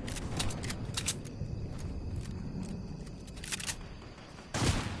good.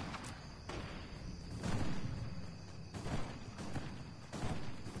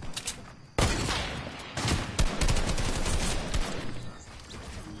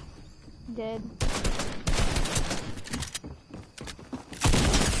 Dead.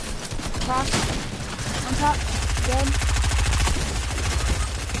 Top. On top. Dead.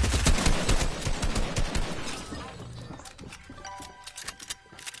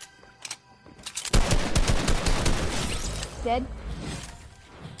 Dead.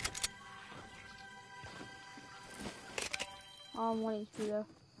 Oh, I'm 1 HP though.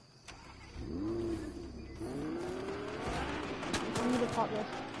 I need to pop this.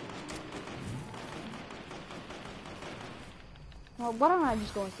 Well, why don't I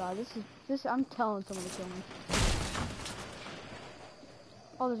just go inside? This I'm telling someone to kill me.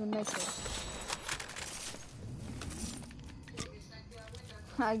 Oh, there's a mixer.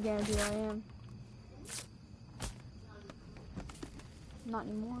 I guarantee I am. Not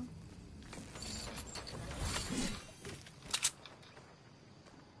anymore.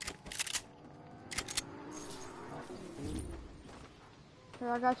 Here,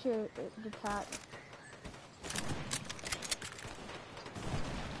 I got your the cat.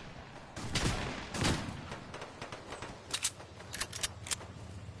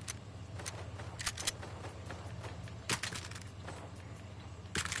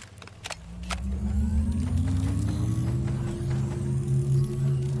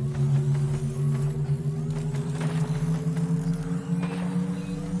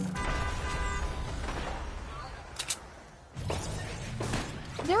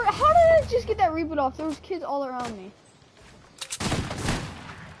 How did I just get that reboot off? There was kids all around me.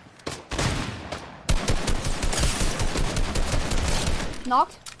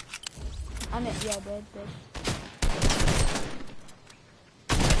 Knocked? I'm it. Yeah, dead.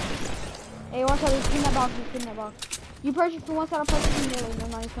 Hey, watch out. There's in that box. There's in that box. You purchased for one side, I'll purchase from the other.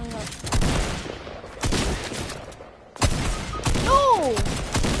 Never mind, he's coming up. No!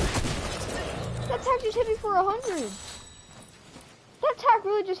 That tag just hit me for 100. That attack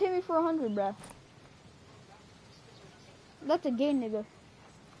really just hit me for 100, bruh. That's a gay nigga.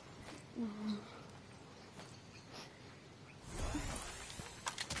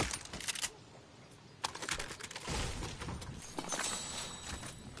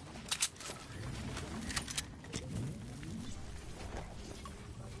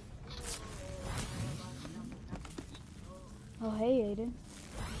 Oh, hey, Aiden.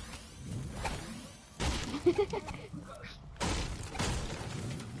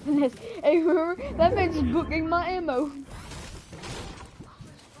 Hey, remember? That man's just booking my ammo.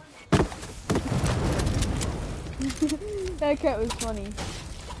 That cat was funny.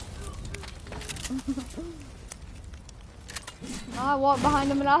 I walked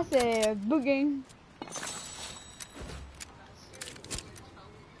behind him and I said, booging.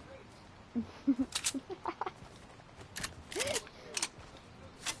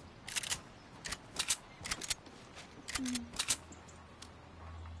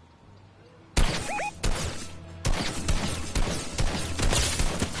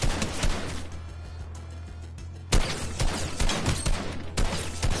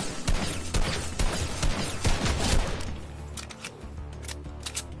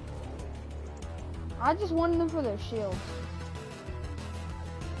 I just wanted them for their shields.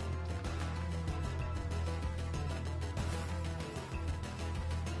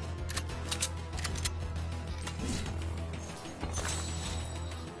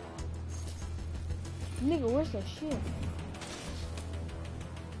 Nigga, where's the shit?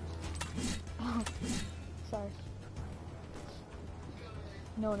 Oh, sorry.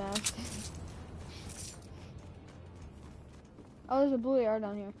 No nasty. Oh, there's a blue AR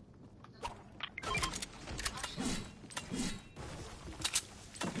down here.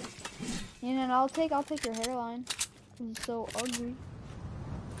 And then I'll take your hairline. It's so ugly.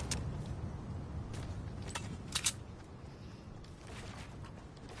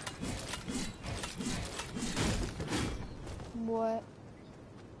 What?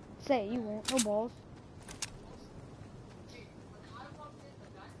 Say it, you won't. No balls.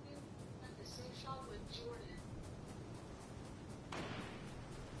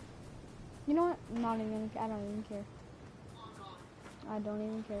 You know what? Not even. I don't even care. I don't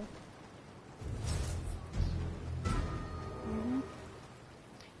even care.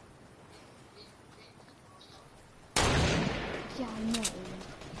 Yeah, I know.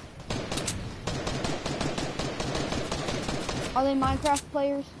 Are they Minecraft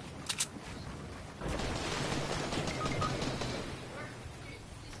players?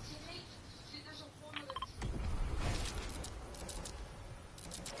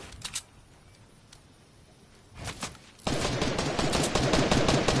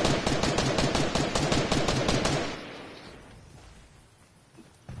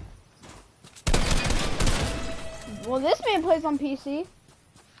 Well, this man plays on PC. Yeah,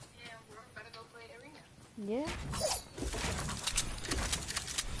 we're about to go play arena. Yeah.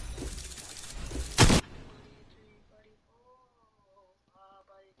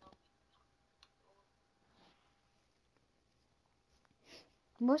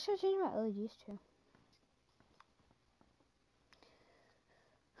 What should I change my LEDs to?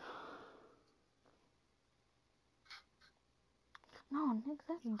 No, Nick,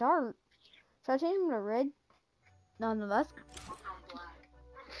 that's dark. Should I change them to red? No, that's...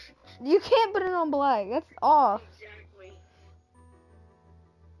 You can't put it on black. That's off. Exactly.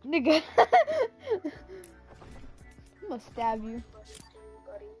 Nigga. I'm gonna stab you.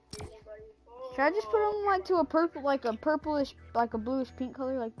 Should I just put them like to a purple, like a purplish, like a bluish pink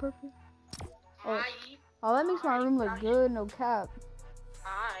color, like purple? Oh, that makes my room look good. No cap.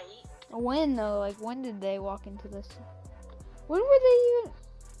 When though? Like when did they walk into this? When were they even?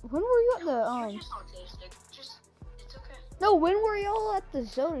 When were you at the You're just autistic. It's okay. No, when were y'all at the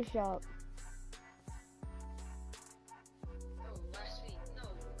soda shop? No, last week. No.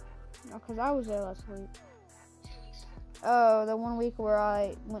 No, cause I was there last week. 2 weeks ago. Oh, the 1 week where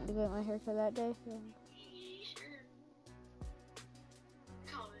I went to get my haircut that day. Yeah.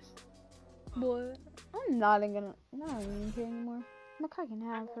 Boy, I'm not even care anymore. I'm like, I can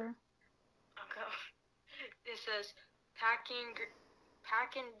have her. Okay. It says packing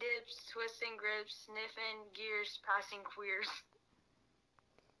dips, twisting grips, sniffing gears, passing queers.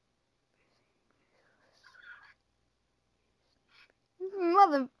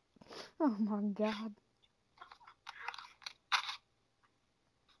 Mother. Oh my god.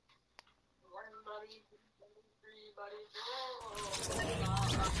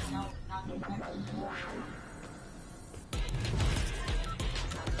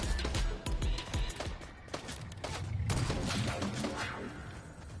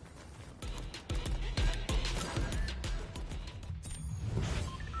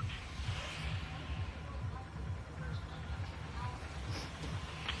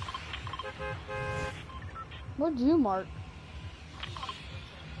 What'd you mark?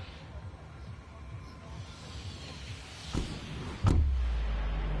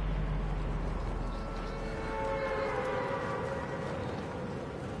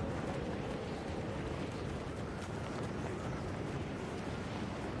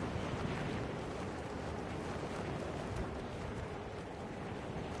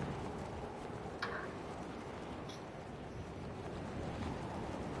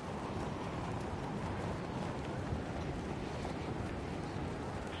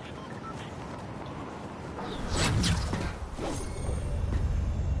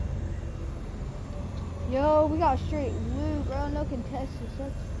 Yo, we got straight loot, bro. No contested.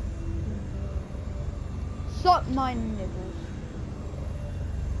 Suck my nipples.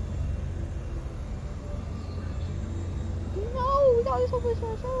 No, we got this whole place for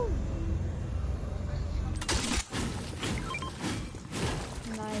ourselves.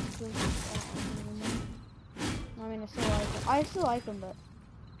 Nice. I mean, I still like them. I still like them, but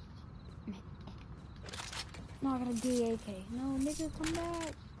no, I got a DAK. No, nigga, come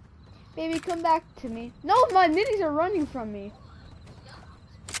back. Baby, come back to me. No, my nitties are running from me.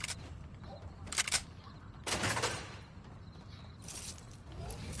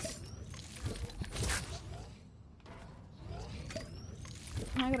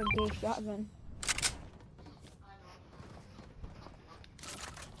 I got a gay shotgun.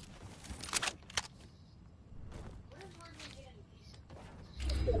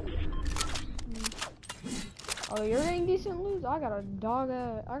 Oh, you're getting decent loot? I got a dog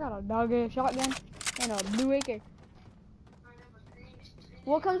shotgun and a blue AK.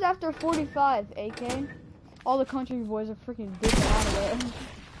 What comes after 45, AK? All the country boys are freaking dipping out of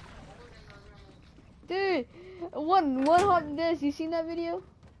it. Dude, one hot this. You seen that video?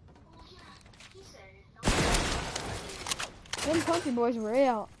 Them country boys were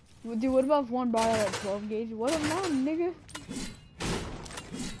out. Dude, what about if one brought out a 12 gauge? What up now, nigga?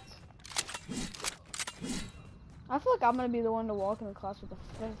 I feel like I'm gonna be the one to walk in the class with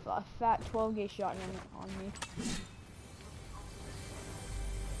a fat 12 gauge shotgun on me.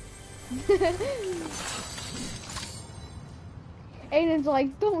 Aiden's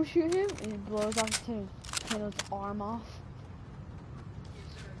like, don't shoot him, and he blows off Taylor's arm off.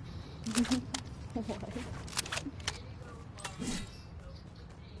 What?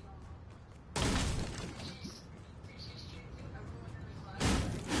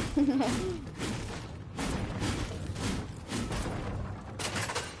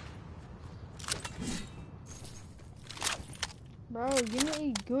 Bro, give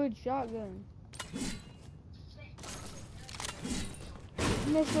me a good shotgun.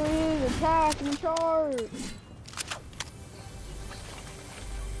 Mr. is attack and charge.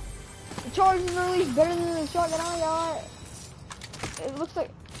 The charge is really better than the shotgun I got. It looks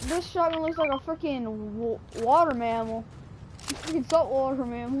like this shotgun looks like a freaking water mammal. Freaking saltwater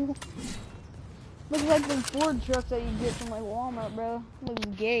mammal. Looks like them Ford trucks that you get from like Walmart, bro. Looks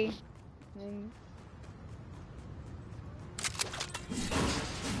gay.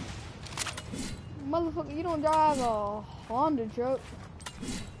 Motherfucker, you don't drive a Honda truck.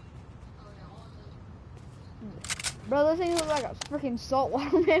 Bro, this thing looks like a freaking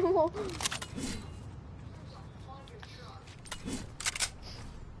saltwater mammal.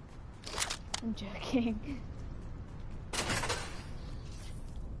 I'm joking.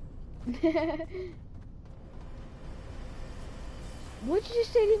 What'd you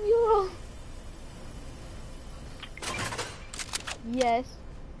just say to me, Laurel? Yes.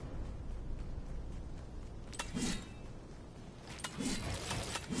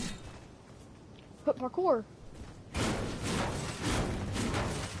 Put parkour.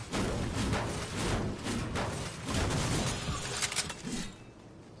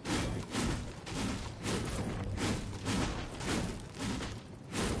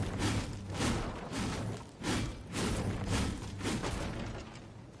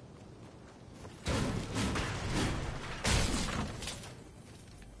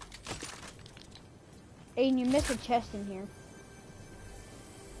 Aiden, you missed a chest in here.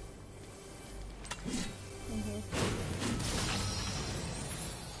 In here.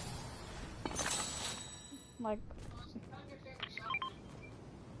 Like,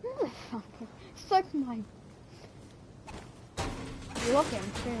 suck my. You're lucky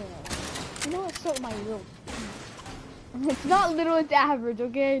I'm clearing it. You know what? Suck my little. It's not little, it's average,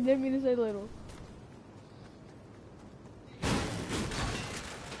 okay? I didn't mean to say little.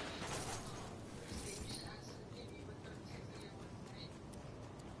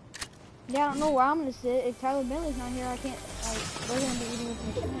 Yeah, I don't know where I'm gonna sit. If Tyler Bentley's not here, I can't, like, we're gonna be eating with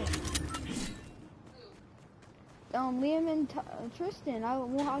my snack. Liam and Tristan, I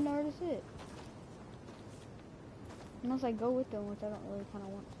won't have nowhere to sit. Unless I go with them, which I don't really kind of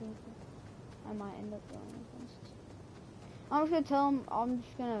want to. I might end up going with them. I'm just gonna tell them, I'm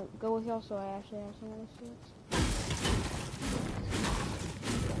just gonna go with y'all so I actually have somewhere to sit.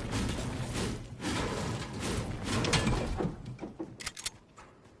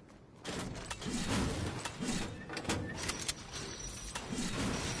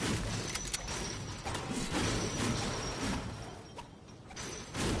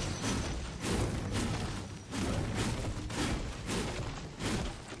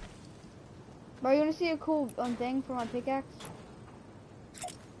 Bro, you wanna see a cool thing for my pickaxe?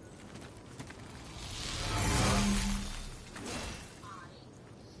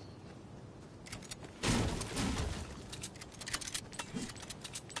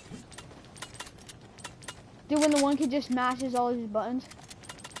 Dude, when the one kid just smashes all his buttons.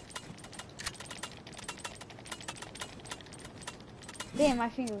 Damn, my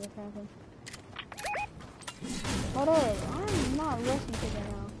fingers are cramping. Hold up, I'm not resting to right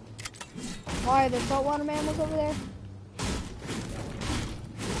now. Why are there saltwater mammals over there?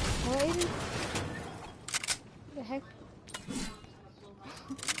 What, Aiden? What the heck?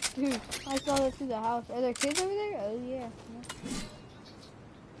 Dude, I saw that through the house. Are there kids over there? Oh, yeah.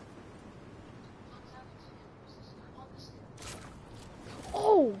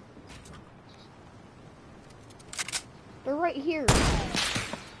 Oh! They're right here.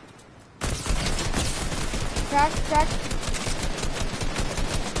 Crack, crack.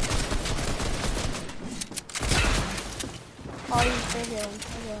 Ollie, they're healing.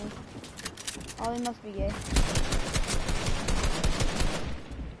 They're healing. Ollie must be gay.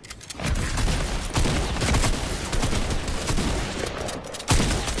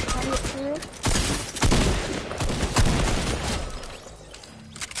 Can I get through?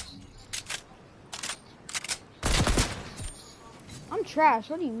 I'm trash.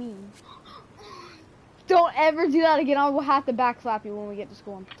 What do you mean? Don't ever do that again. I will have to backslap you when we get to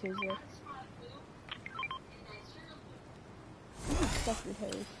school on Tuesday. Stuff your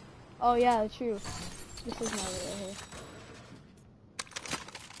toes. Oh yeah, true. This is my right here.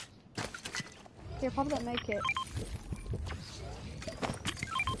 Here, pop that med kit.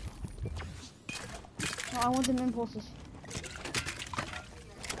 No, I want them impulses.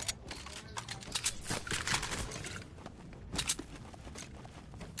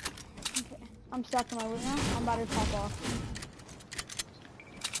 Okay, I'm stuck in my route now. I'm about to pop off.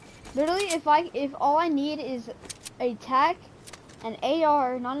 Literally, if all I need is a tac, an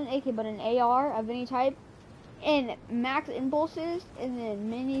AR, not an AK, but an AR of any type, and max impulses, and then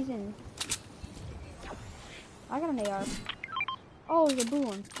minis, and I got an AR. Oh, there's a blue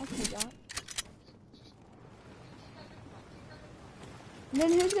one. I'll take that. And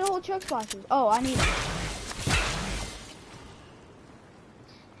then who's gonna hold chug splashes? Oh, I need it.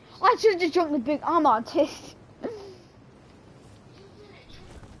 I should have just jumped the big. I'm autistic.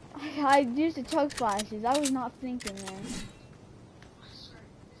 I used the chug splashes. I was not thinking there.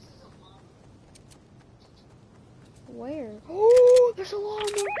 Where? Oh, there's a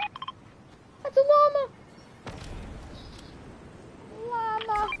llama. That's a llama.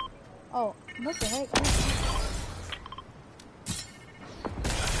 Llama. Oh, what the heck?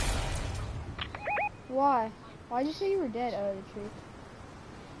 Why? Why'd you say you were dead? Oh, the truth.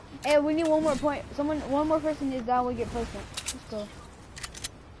 Hey, we need one more point. One more person is down. We get placement. Let's go.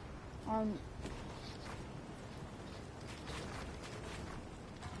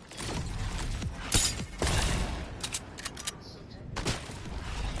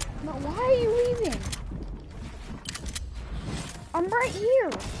 No, why are you leaving? I'm right here.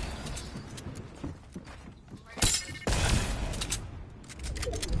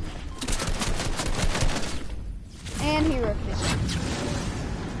 And he ripped it.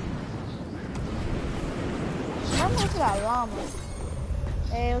 I'm looking for that llama.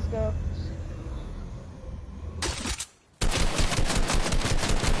 Hey, let's go.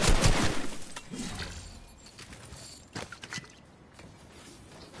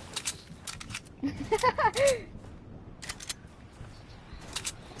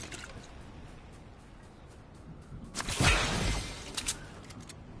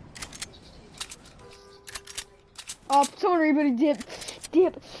 Oh, someone rebooted dip.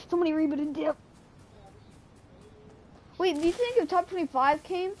 Dip. Somebody rebooted dip. Wait, do you think if top 25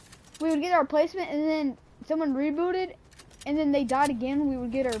 came, we would get our replacement, and then someone rebooted, and then they died again, we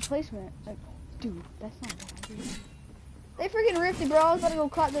would get our replacement? Like, dude, that's not bad, dude. They freaking ripped it, bro. I was about to go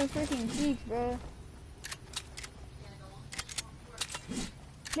clap their freaking cheeks, bro.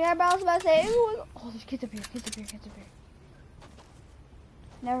 Yeah, bro, I was about to say, oh, there's kids up here, kids up here, kids up here.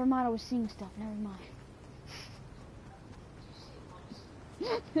 Never mind, I was seeing stuff, never mind.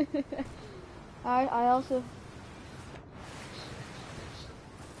 I also...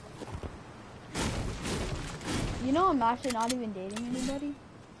 You know I'm actually not even dating anybody?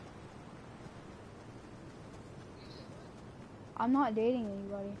 I'm not dating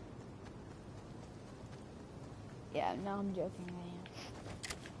anybody. Yeah, no, I'm joking, I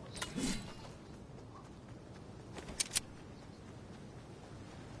am.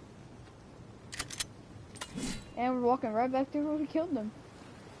 And we're walking right back through where we killed them.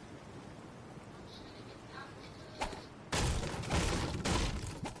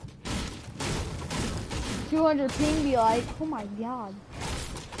 $200 ping be like, oh my god.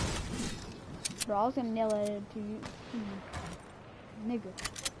 Bro, I was gonna nail it to you. Nigga.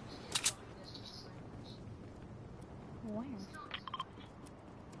 Where?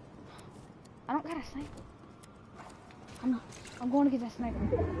 I don't got a sniper. I'm going to get that sniper.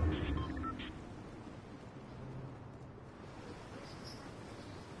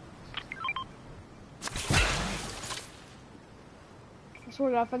 I swear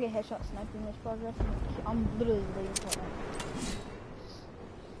to God, if I get headshot sniping this progress, I'm literally leaving Fortnite.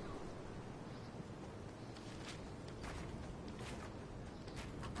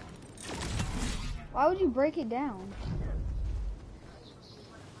 Why would you break it down?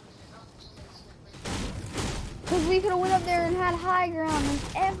 Because we could have went up there and had high ground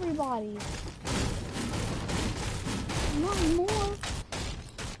with everybody. Not more.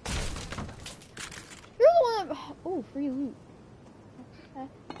 You're the one that... Oh, free loot.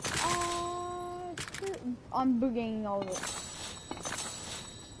 I'm boogieing all of it.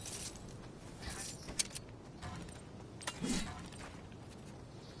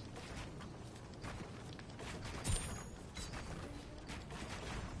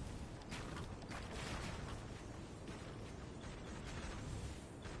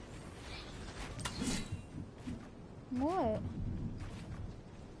 What?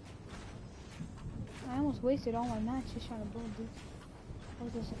 I almost wasted all my match just trying to build this.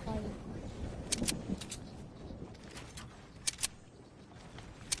 What was this a fighter?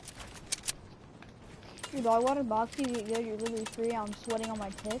 Your dog water box, you get good, you're literally free. I'm sweating on my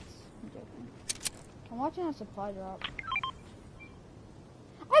tits. I'm joking. I'm watching a supply drop.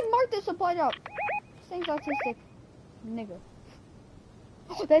 I marked the supply drop! This thing's autistic. Nigga.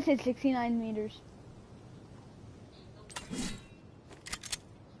 Oh, that said 69 meters.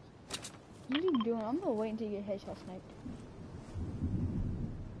 What are you doing? I'm gonna wait until you get headshot sniped.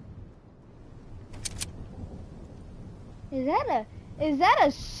 Is that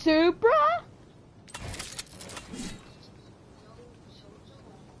a Supra?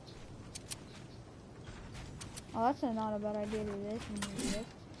 Oh, that's not a bad idea to do this and do this.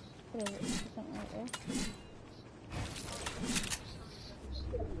 Put something right there.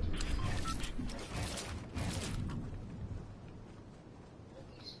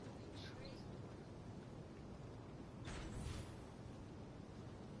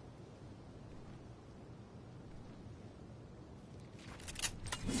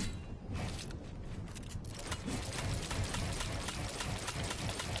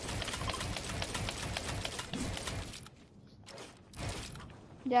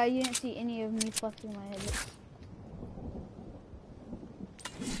 Yeah, you didn't see any of me flexing my head.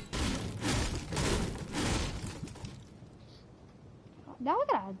 Now I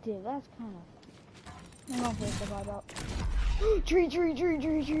gotta dip. That's kind of. I'm gonna play the vibe out. Tree.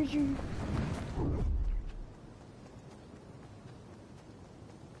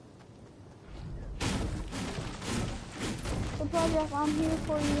 So project, I'm here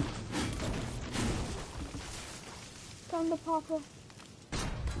for you. Come to Papa.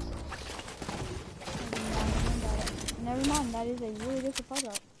 Never mind, that is a really good supply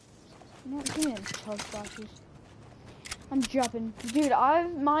drop. You know what? Give me them chug splashes. I'm jumping. Dude,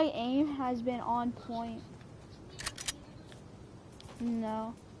 my aim has been on point.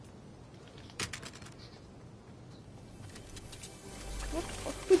 No.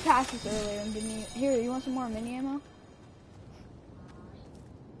 We passed this earlier and didn't even... Here, you want some more mini ammo?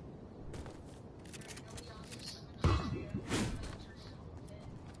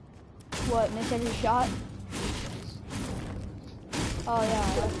 What, miss every shot? Oh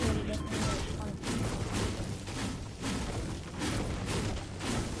yeah, that's really definitely fun.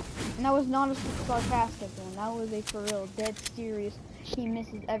 And that was not a sarcastic one, that was a for real, dead serious. He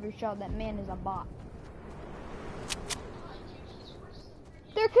misses every shot, that man is a bot.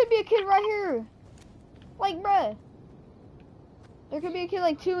 There could be a kid right here. Like, bruh. There could be a kid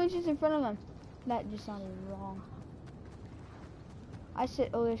like 2 inches in front of him. That just sounded wrong. I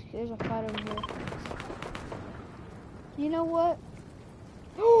said, oh, there's a fight over here. You know what?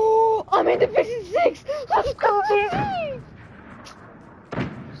 Oh, I'm in Division 6! Let's go, baby!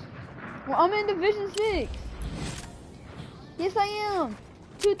 Well, I'm in Division 6. Yes, I am.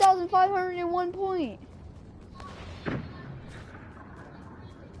 2,501 point.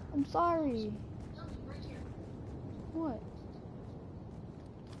 I'm sorry. What?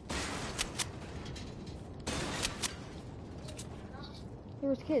 There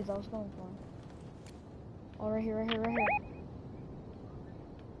was kids I was going for. Oh, right here.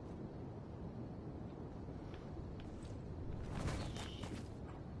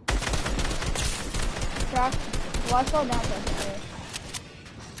 Crack. Well, I fell down there.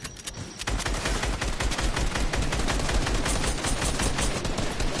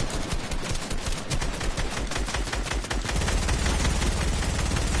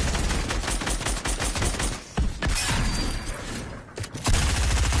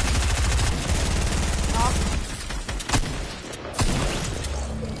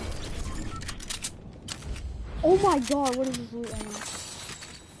 Oh my god, what is this loot right now?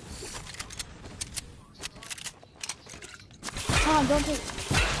 Come on, don't take.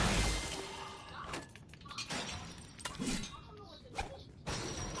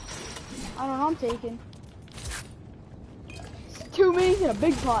 I don't know, I'm taking. 2 minis in a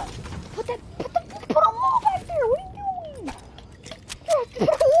big pot. Put a wall back there. What are you doing? You have to put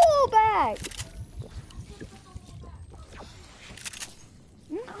a wall back.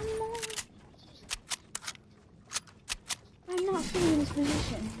 I'm not staying in this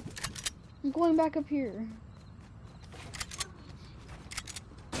position. I'm going back up here.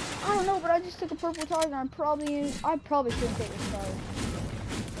 I don't know, but I just took a purple target and I probably shouldn't take this card.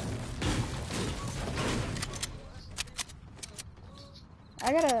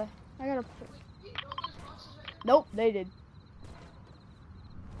 I gotta. Nope, they did.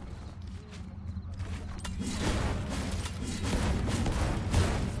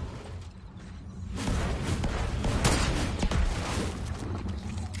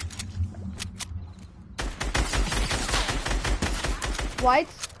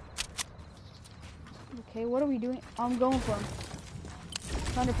 Whites. Okay, what are we doing? I'm going for him.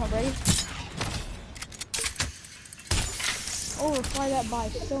 Thunder pump, ready? Overfly that by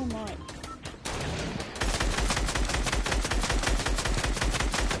so much.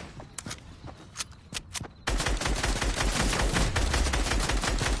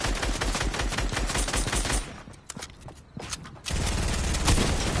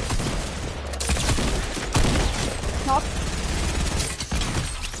 Knock.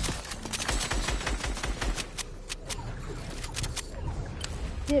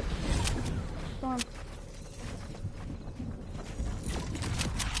 Dip. Storm.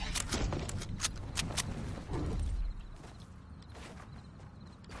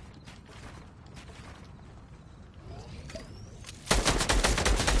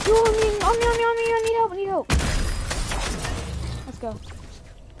 I need help. Let's go.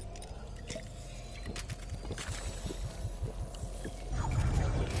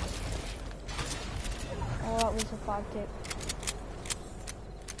 Oh, that was a 5-tick.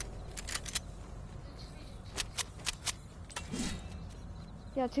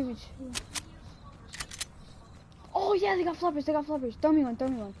 Yeah, 2v2. Oh yeah, they got flippers. Throw me one.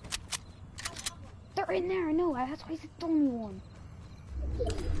 They're in there, I know. That's why I said throw me one.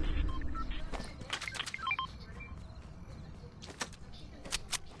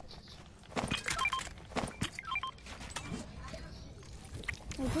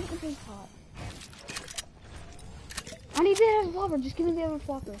 Hey, get the big pot. I need the other flopper. Just give me the other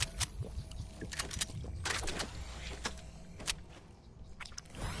flopper.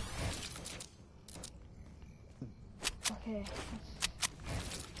 Okay.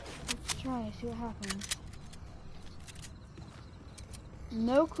 Let's try and see what happens.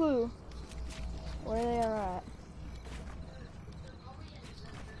 No clue where they are at.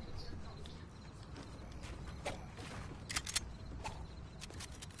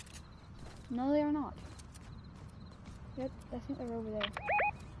 No, they are not. Yep, I think they're over there.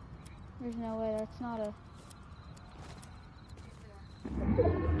 There's no way, that's not a...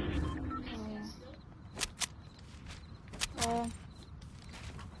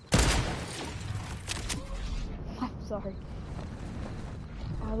 I'm sorry.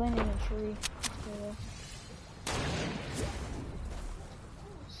 I landed in a tree.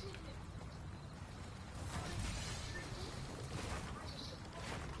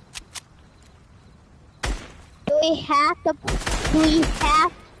 We have to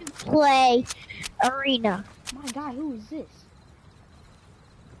play arena. My God, who is this?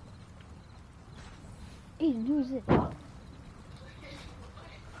 Aiden, who is this?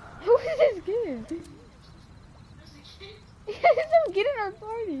 Who is this kid? He's some kid in our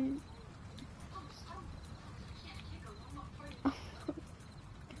party.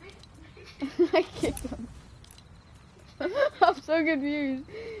 I kicked him. I'm so confused.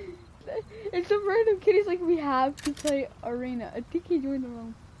 It's some random kid. He's like, we have to play arena. I think he joined the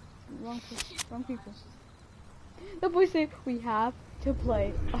wrong people. The boy said, we have to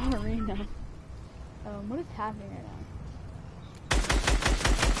play arena. What is happening right now?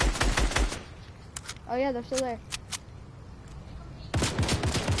 Oh yeah, they're still there.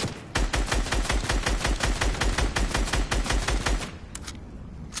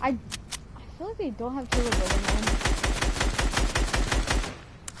 I feel like they don't have turbo building on.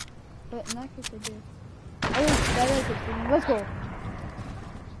 But in that case they do. Let's go.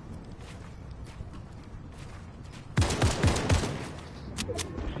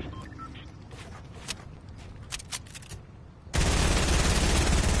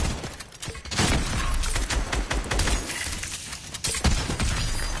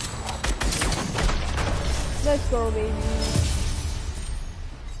 Let's go, baby.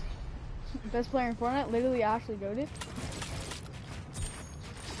 Best player in Fortnite, literally Ashley goated.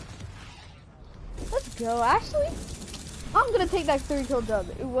 Let's go, Ashley. I'm gonna take that 3-kill dub.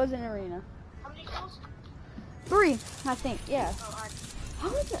 It was an arena. How many kills? 3, I think. Yeah. Oh, How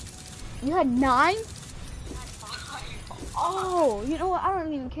was it? You had 9? Oh, you know what? I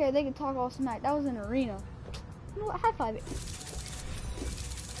don't even care. They can talk all smack. That was an arena. You know what? High five it. Are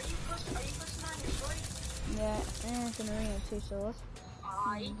you posting on your story? Yeah, and it's an arena too. So let's.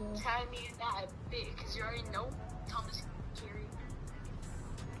 Tag me in that bit, because you already know Thomas Carey.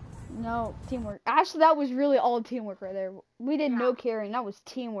 No, teamwork. Actually, that was really all teamwork right there. We did no carrying. That was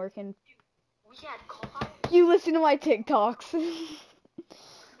teamwork. And We had co-op. you listen to my TikToks.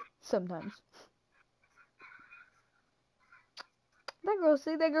 Sometimes. That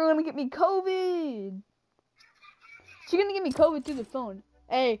girl gonna get me COVID. She gonna get me COVID through the phone.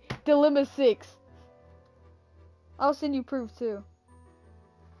 Hey, Dilemma 6. I'll send you proof too.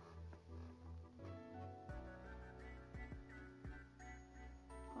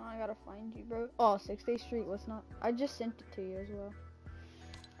 Oh, I gotta find you, bro. Oh, 6 Day Street. What's not? I just sent it to you as well.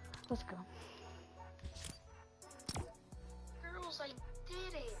 Let's go. Girls, I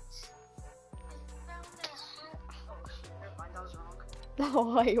did it. I found that hat. Oh, never mind, that was wrong.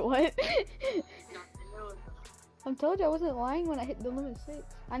 Oh, wait, what? No. I told you I wasn't lying when I hit the limit 6.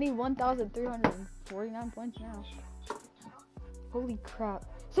 I need 1,349 points now. Holy crap.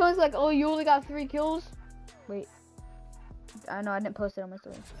 Someone's like, oh, you only got 3 kills? Wait. I know, I didn't post it on my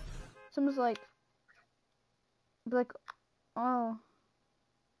story. Someone's like, oh.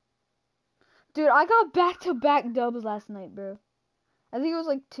 Dude, I got back-to-back dubs last night, bro. I think it was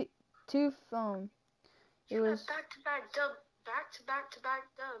like two phone. It was back-to-back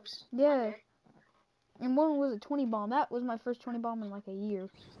dubs. Yeah. Okay. And one was a 20 bomb. That was my first 20 bomb in like a year.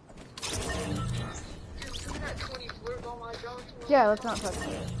 Yeah, let's not touch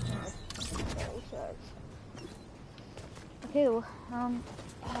it. Okay, well,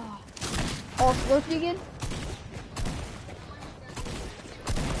 all Slurpee again?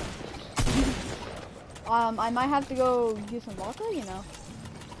 I might have to go do some vodka, you know.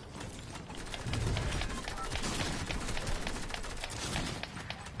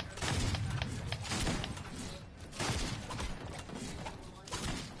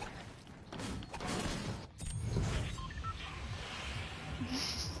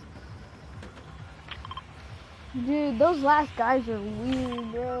 Dude, those last guys are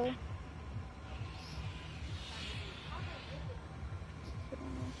weird, bro.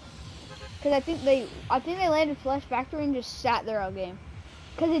 Cause I think they landed Flesh Factory and just sat there all game.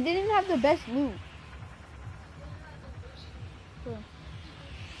 Cause it didn't have the best loot.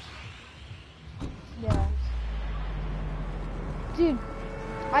 Yeah. Dude,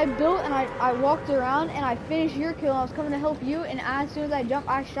 I built and I walked around and I finished your kill and I was coming to help you, and as soon as I jumped,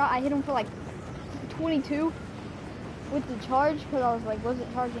 I hit him for like 22 with the charge, because I was like,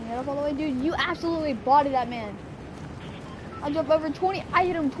 wasn't charging it up all the way. Dude, you absolutely bodied that man. I jumped over 20, I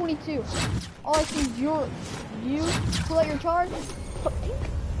hit him 22. All I see is you pull out your charge.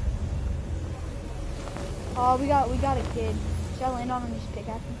 Oh, we got a kid. Should I land on him and just pick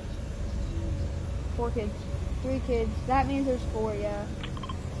at him? 4 kids. 3 kids. That means there's 4, yeah.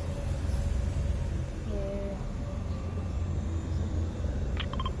 Yeah.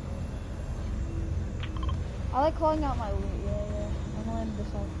 I like calling out my loot, yeah. I'm gonna land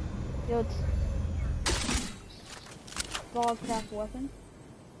this one. Yo, it's Dogcraft weapon.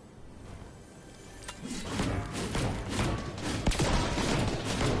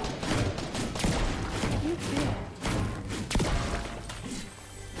 You feel it.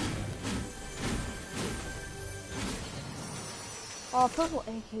 Oh, purple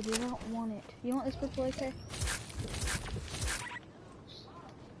AK, dude, I don't want it. You want this purple AK?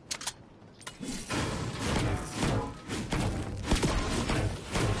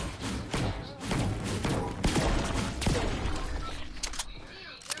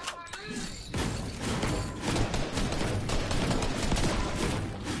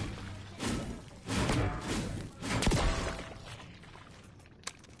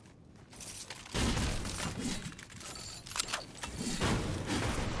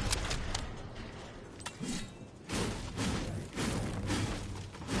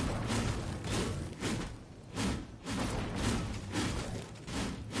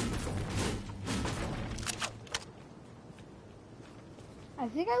 I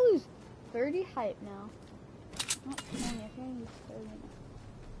think I lose 30 hype now. Not 20, I think I lose 30 now.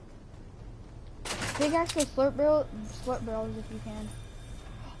 Big axe to slurp barrels if you can.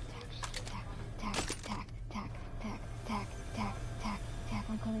 Tack.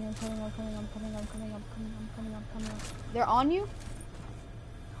 I'm coming coming. They're on you?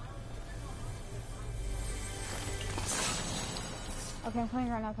 Okay, I'm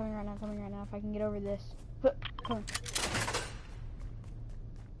coming right now. If I can get over this. Come on.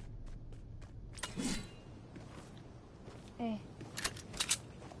 Hey.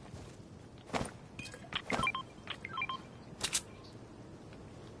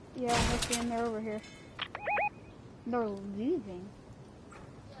 Yeah, I see them. They're over here. They're leaving.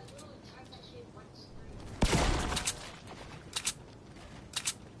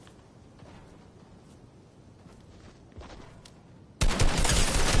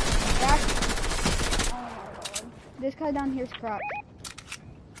 Back. Oh my god. This guy down here's crap.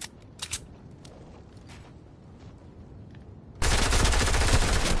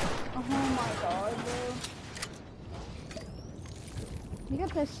 Oh my god, bro. You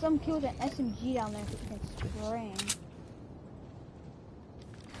got this some kid with an SMG down there who can spraying.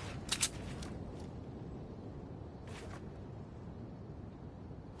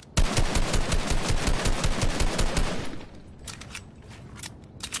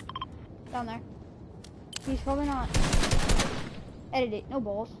 Down there. He's probably not. Edit it, no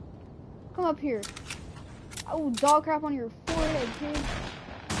balls. Come up here. Oh, dog crap on your forehead, kid.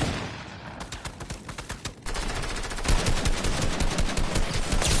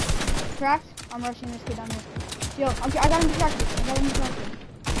 Cracked. I'm rushing this kid down here. Yo, I got him distracted.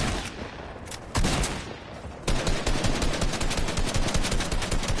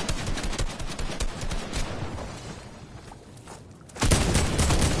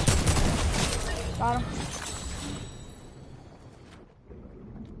 Got him.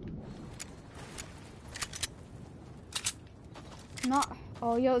 Not.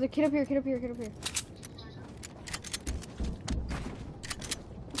 Oh, yo, the kid up here. 61,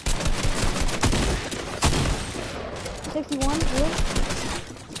 good.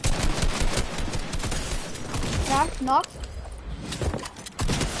 Cracked, knocked.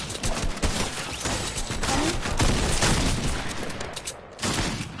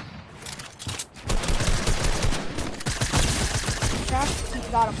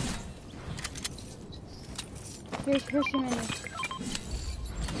 Cracked, got him. Here's some in here.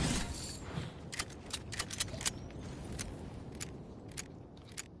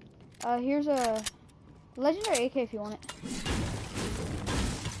 Here's a legendary AK if you want it.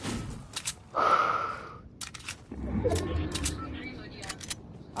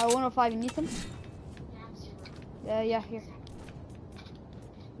 105, you need some? Yeah, here.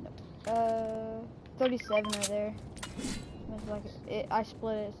 37 right there. It's like I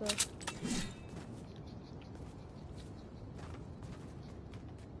split it, so.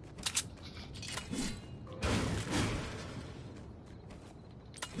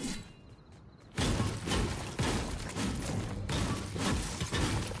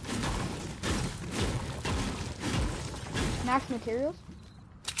 Max materials?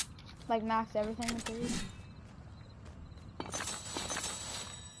 Like max everything materials?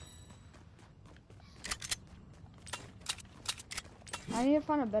 I need to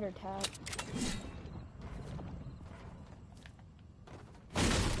find a better tag.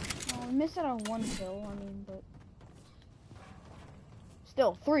 Oh, I missed out on 1 kill, I mean, but...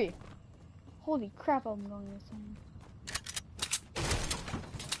 Still, 3! Holy crap, I'm going this time.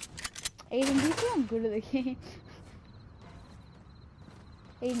 Aiden, do you think I'm good at the game?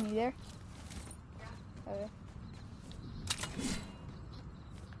 Aiden, you there? Okay.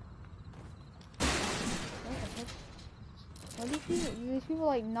 What do these people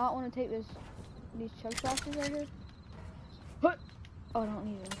like not want to take these chug boxes right here? What? Oh, I don't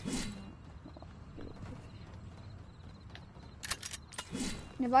need them.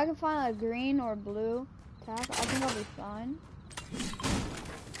 And if I can find a green or blue tack, I think I'll be fine.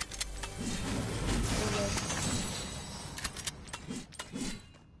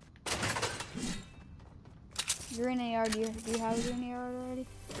 Green AR, do you have a green AR already?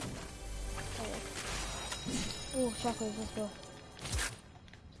 Okay. Oh, shockwave, let's go.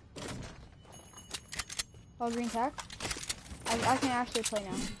 Oh, green tack? I can actually play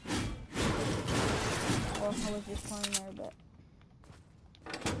now. Well, I was just playing there, but...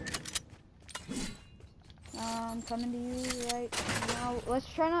 I'm coming to you right now. Let's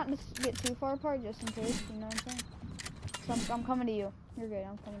try not to get too far apart, just in case, you know what I'm saying? So I'm coming to you. You're good,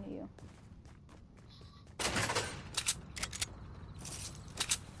 I'm coming to you.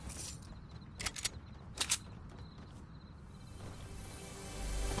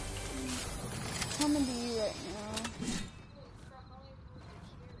 Coming to you right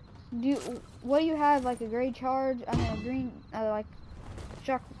now. What do you have, like a gray charge? I mean a green, like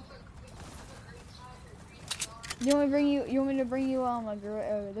shock. You want me to bring you? You want me to bring you a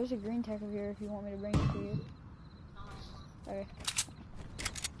girl? There's a green tech over here. If you want me to bring it to you. Okay.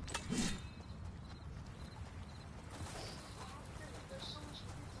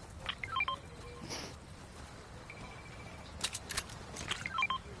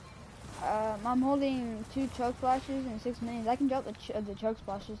 I'm holding 2 chug splashes and 6 minis. I can drop the chug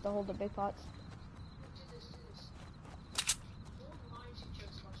splashes to hold the big pots.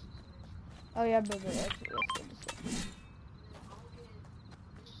 Oh yeah, but that's good.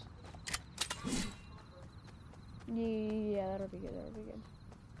 Yeah, that'll be good. That'll be good.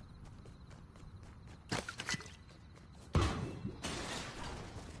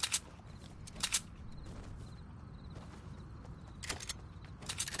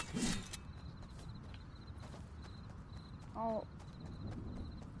 Oh,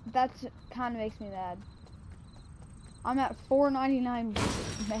 that's kind of makes me mad. I'm at 499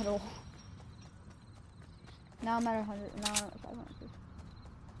 metal. Now I'm at 100. Now I'm at 500.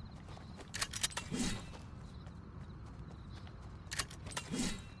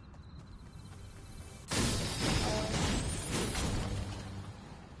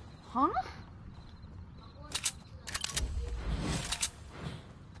 Huh?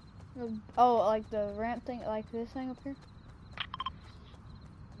 Oh, like the ramp thing, like this thing up here?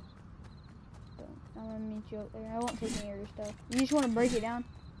 I'm gonna meet you up there. I won't take any of your stuff. You just want to break it down?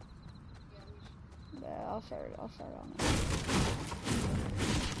 Yeah, I'll start on it.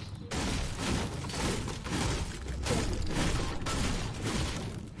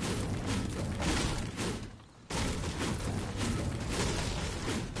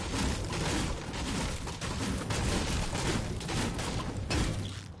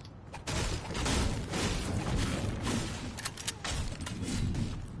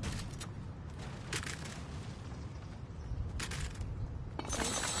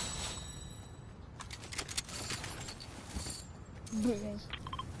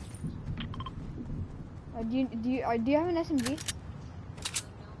 Do you have an SMG?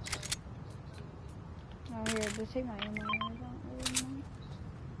 Oh here, just take my ammo. I don't really mind.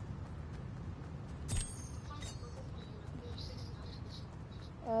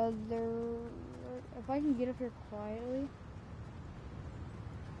 If I can get up here quietly.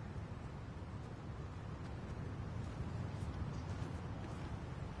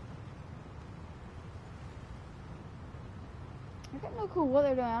 I got no clue what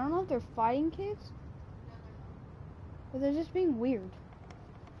they're doing. I don't know if they're fighting kids, but they're just being weird.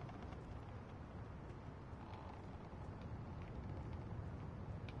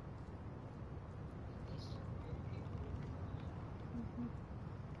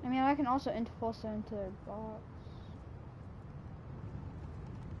 I mean, I can also interpulse them into their box.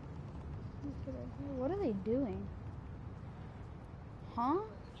 What are they doing? Huh?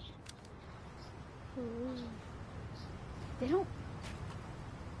 Ooh. They don't.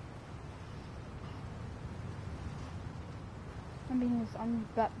 I mean, I'm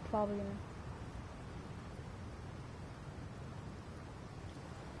probably gonna.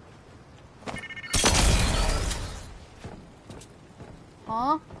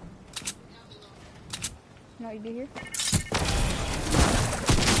 Huh? You know what you do here?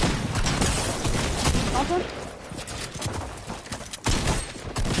 Awesome.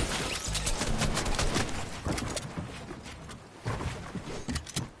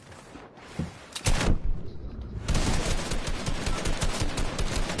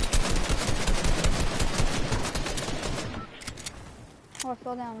 Oh, I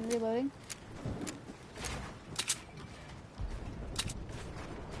fell down. I'm reloading.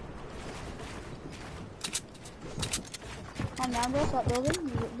 Calm down, bro. Stop building.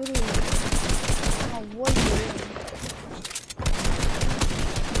 You literally. Oh, what are you doing?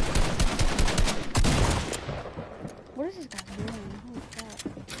 What is this guy doing? Holy crap.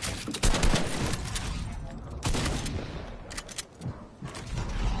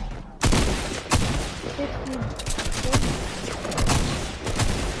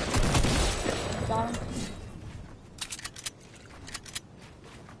 Got him.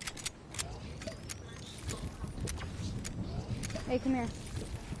 Hey, come here.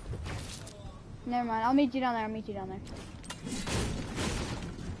 Never mind. I'll meet you down there.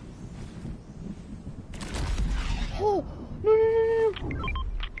 Oh! No.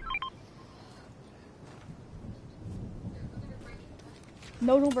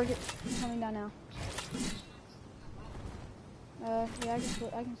 No, don't break it. I'm coming down now. Yeah,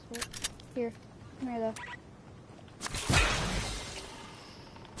 I can split. Here. Come here, though.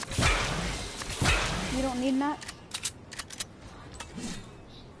 You don't need mats?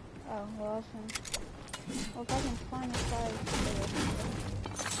 Oh, well, that's fine. Well, if I can find the size.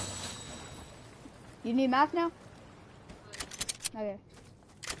 You need mats now? Okay.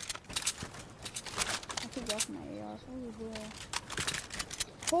 I keep dropping my AR. Holy boy.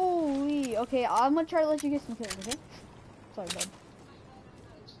 Holy. Okay, I'm gonna try to let you get some kills, okay? Sorry, bud.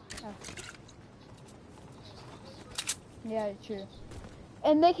 Oh. Yeah, true.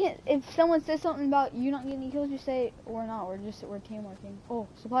 And they can't, if someone says something about you not getting any kills, you say, we're not, we're team working. Oh,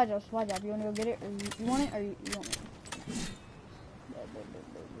 supply drop. You wanna go get it? Or you want it, or you want it?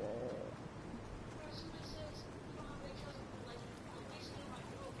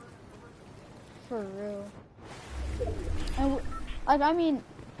 For real. And, like, I mean,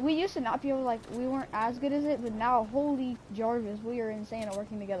 we used to not be able to, like, we weren't as good as it, but now, holy Jarvis, we are insane at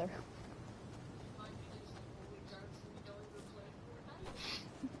working together.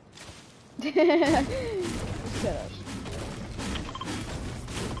 Shut up.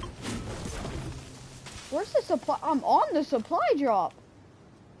 Where's the supply? I'm on the supply drop.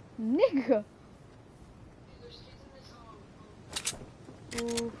 Nigga.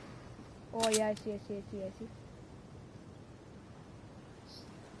 Ooh. Oh, yeah, I see.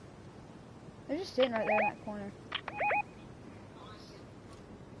 They're just sitting right there in that corner.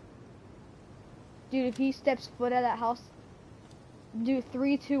 Dude, if he steps foot out of that house, dude,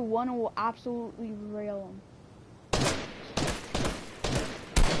 3, 2, 1 will absolutely rail him.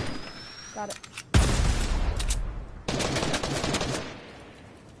 Got it.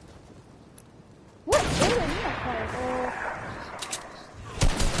 What? Oh,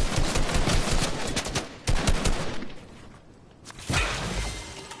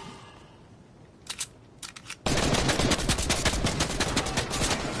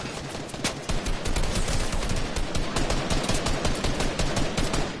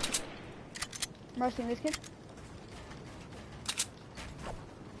 I'm rushing this kid.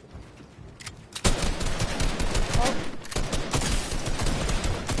 Oh.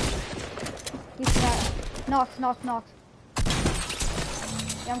 He's fat. Knocked.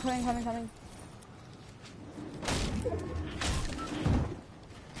 Yeah, I'm coming.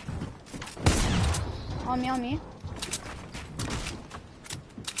 On me.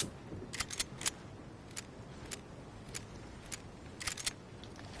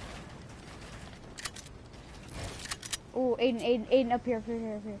 Oh, Aiden, up here. Got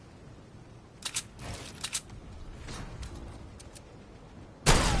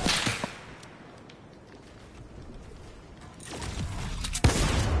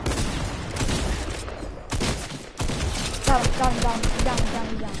him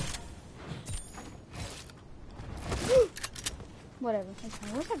down. Whatever.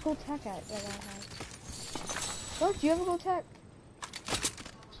 Where's that gold tack at that I have? What? Do you have a gold tack?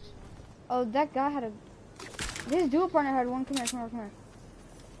 Oh, that guy had a... His dual partner had one. Come here.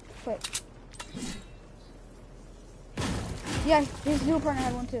 Quick. Yeah, his dual partner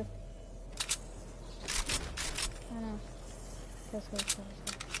had one too. I know. Let's go.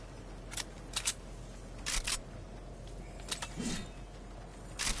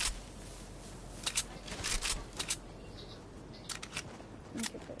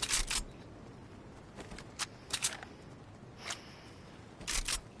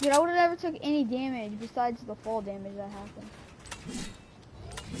 Dude, I would have never took any damage besides the fall damage that happened.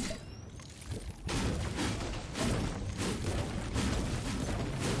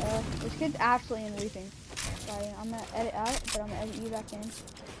 This kid's actually in reaping. Sorry, I'm gonna edit out, but I'm gonna edit you back in.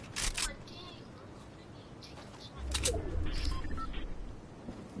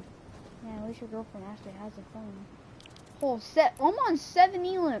 Man, at least your girlfriend actually has a phone. I'm on 7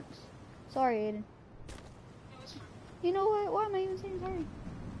 elims. Sorry, Aiden. You know what? Why am I even saying sorry?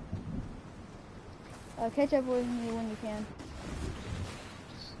 Catch up with me when you can.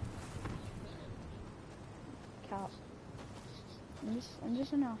 Cap. I'm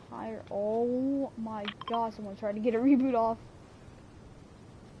just gonna hire. Oh my god! Someone tried to get a reboot off.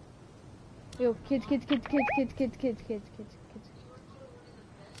 Yo, kids.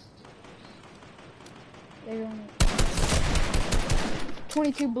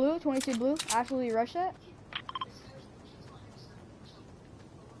 22 blue. Absolutely rush that.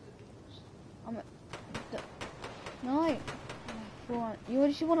 No, like, you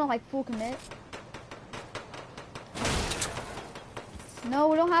just want to like full commit. No,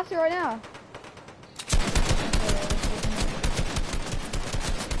 we don't have to right now.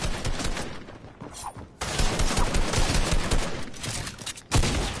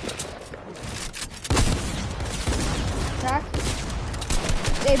 Crack.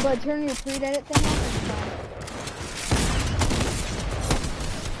 Hey, bud, turn your pre-edit thing off.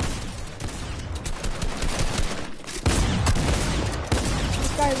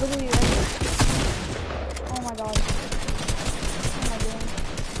 Literally right here. Oh my god. What am I doing?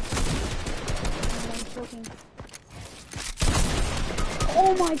 I'm choking.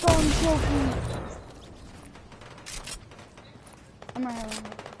 Oh, I'm choking. I'm right here.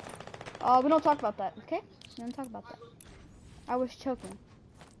 We don't talk about that, okay? We don't talk about that. I was choking.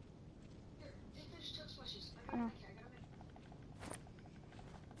 I know.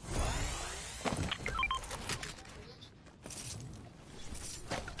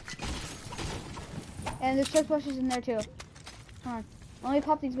 And there's chug bushes in there too. Come on. Let me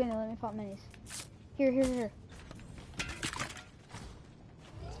pop these minis. Let me pop minis. Here, here, here.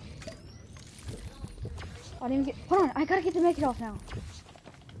 I didn't even get. Hold on. I gotta get the make it off now.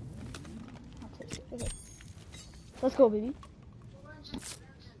 I'll take it. Okay. Let's go, baby.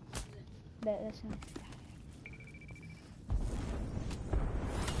 That's enough.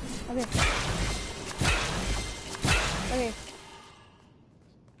 Okay. Okay.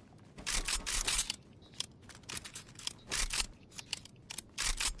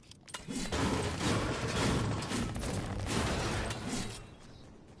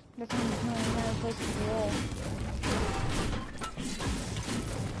 That's when I'm gonna replace the wall.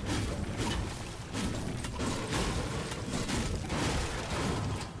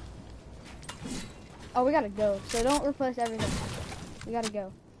 Oh, we gotta go. So don't replace everything. We gotta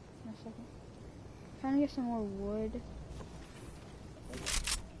go. In a second. Trying to get some more wood.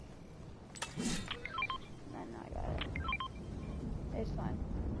 No, I got it. It's fine.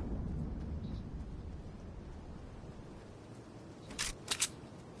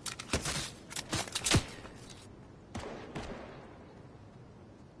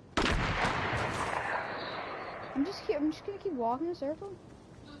 I'm just gonna keep walking in a circle.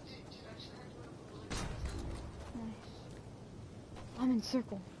 Nice. I'm in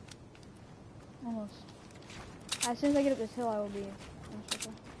circle. Almost. As soon as I get up this hill, I will be in a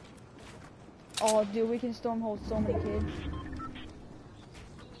circle. Oh, dude, we can storm hold so many kids.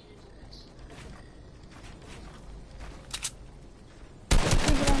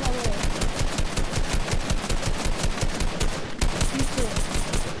 Please get out of my way. You too.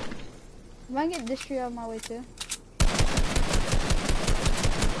 If I can get this tree out of my way too.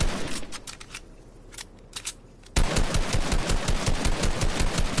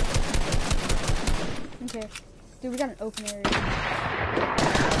 Okay. Dude, we got an open area.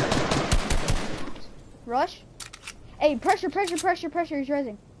 Rush? Hey, pressure, pressure, pressure, pressure. He's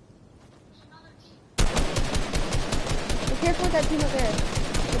rising. Be careful with that team up there.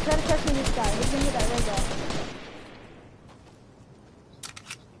 Let's try to pressure this guy. He's gonna get that red off.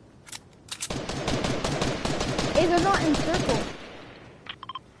 Hey, they're not in circle.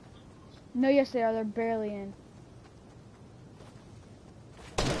 No, yes they are. They're barely in.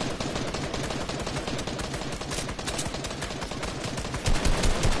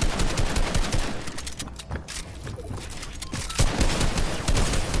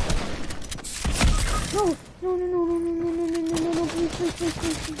 No, no, no, no, no, no, no, no, no, no, no, please, please, please,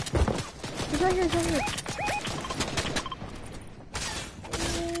 please, please. He's right here, he's right here.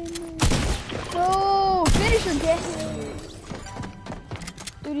 No, finish him, get him.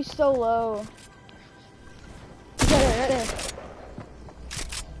 Dude, he's so low. He's right there, right there.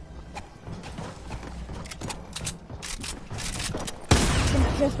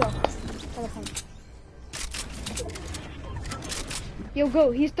 Let's go. Yo,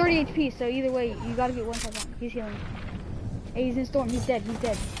 go. He's 30 HP, so either way, you gotta get one shot on. He's healing. Hey, he's in storm. He's dead. He's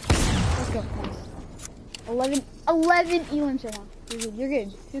dead. Let's go. Nice. 11 elims right now. You're good. You're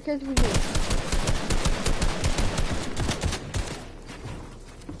good. Who cares if we lose?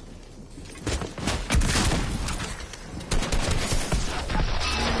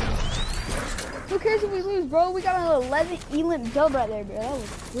 Who cares if we lose, bro? We got an 11 elim dub right there, bro. That was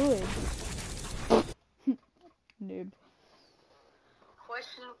good. Noob.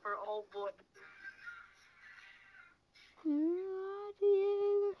 Question for old boy. What do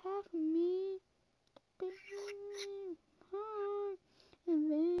you have for me?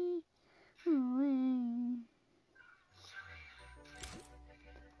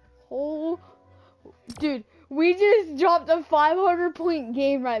 Oh, dude, we just dropped a 500-point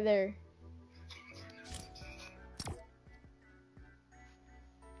game right there.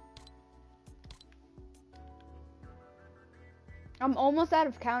 I'm almost out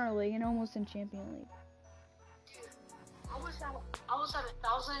of Counter League and almost in Champion League. I was at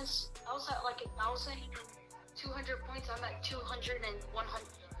 1,200 points. I'm at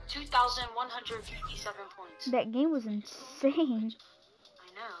 2,157 points. That game was insane. I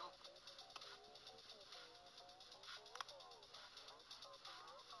know.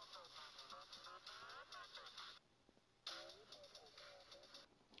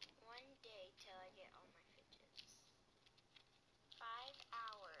 One day till I get all my fidgets. 5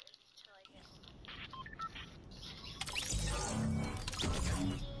 hours till I get all my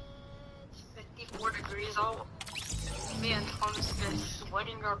fidgets. is all me and Tom's just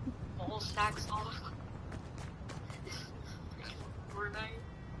sweating our ball sacks off. Fortnite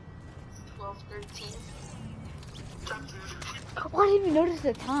 12:13. Oh, I didn't even notice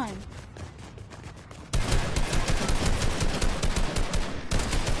the time.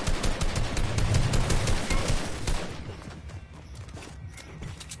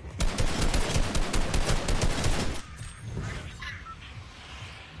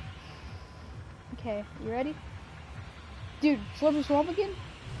 Okay, you ready? Dude, slippery swamp again?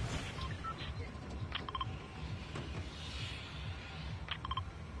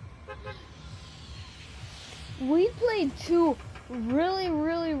 We played 2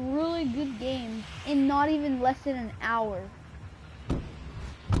 really good games in not even less than an hour.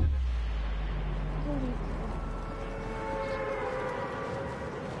 Holy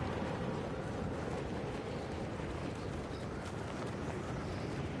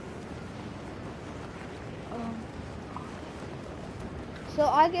So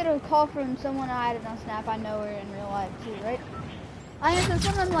I get a call from someone I added on Snap. I know her in real life too, right? I answer the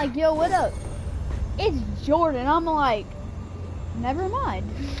phone. I'm like, "Yo, what up?" It's Jordan. I'm like, never mind.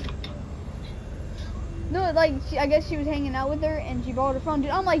 No, like I guess she was hanging out with her and she borrowed her phone.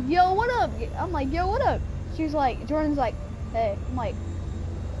 Dude, I'm like, "Yo, what up?" I'm like, "Yo, what up?" She's like, Jordan's like, "Hey." I'm like,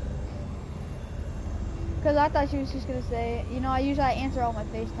 because I thought she was just gonna say, you know, I usually answer all my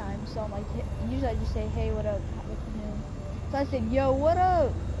FaceTime, so I'm like, usually I just say, "Hey, what up? What's new?" So I said, "Yo, what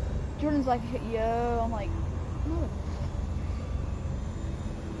up?" Jordan's like, "Yo." I'm like, "No."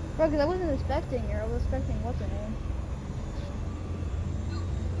 Bro, because I wasn't expecting her. I was expecting what's her name?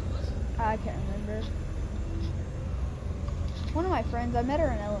 I can't remember. One of my friends. I met her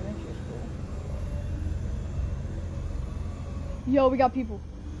in elementary school. Yo, we got people.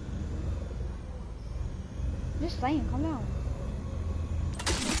 Just saying, calm down.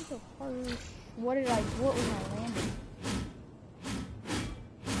 What was my landing?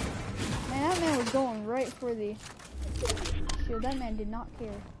 Man, that man was going right for the shield. That man did not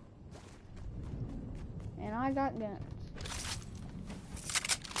care. And I got guns.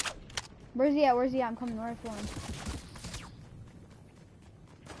 Where's he at? Where's he at? I'm coming right for him.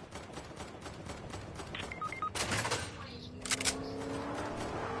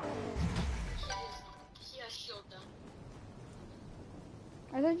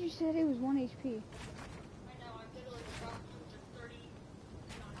 I thought you said he was 1 HP.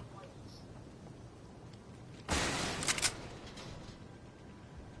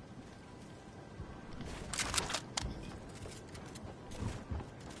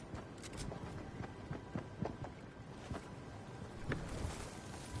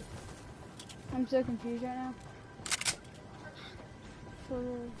 I'm so confused right now.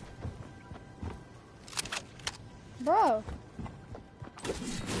 Bro.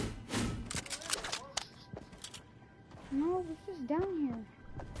 No, it's just down here.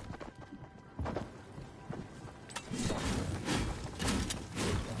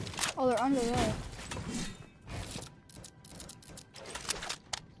 Oh, they're under there.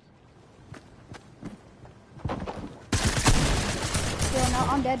 Yeah, no,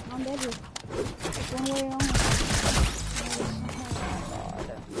 I'm dead. I'm dead here. It's one way only. Oh my god.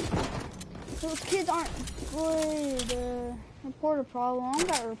 Those kids aren't good. Report a problem. I'm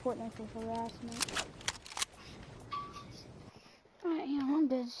about to report them for harassment. I am. I'm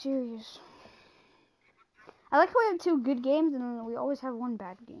dead serious. I like how we have 2 good games and then we always have 1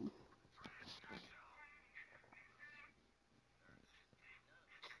 bad game.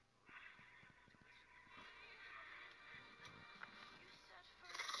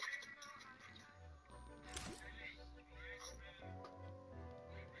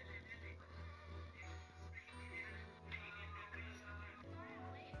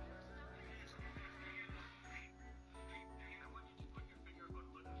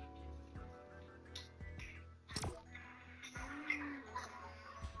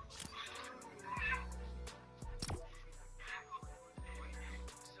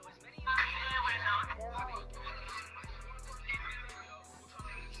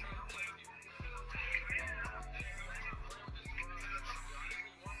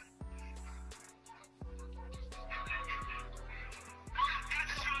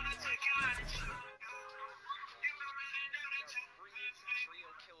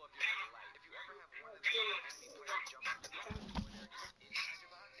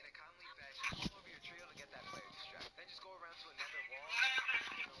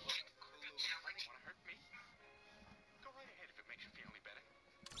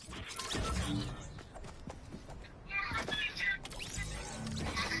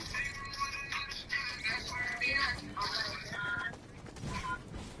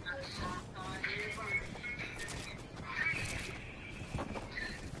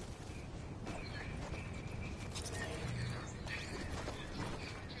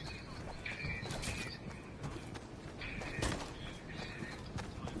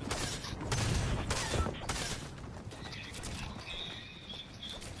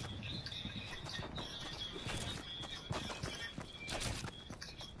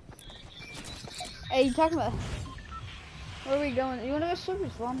 Hey, you talking about? Where are we going? You wanna go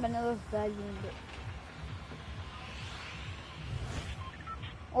Slippery Swamp? I know that's bad. You wanna get.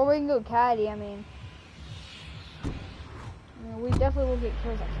 Or we can go Caddy. I mean, we definitely will get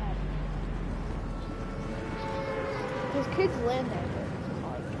kills at Caddy. Because kids land there, but it's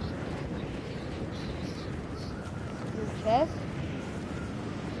hard. Your chest?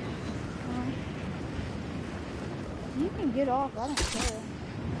 You can get off. I don't care.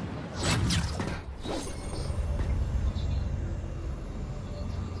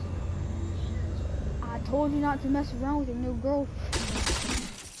 I told you not to mess around with your new girlfriend.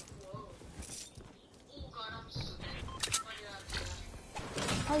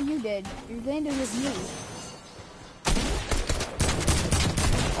 How you dead? You landed with me.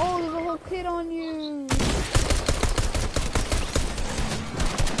 Oh, there's a whole kid on you.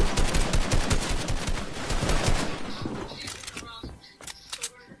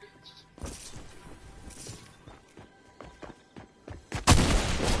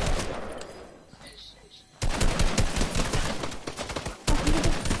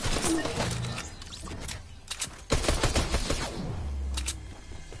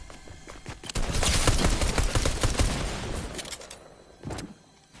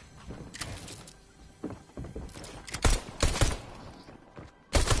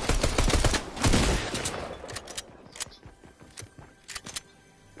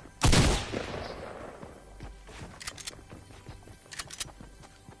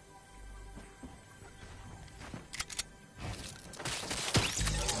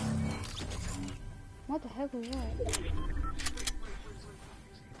 What the heck was that?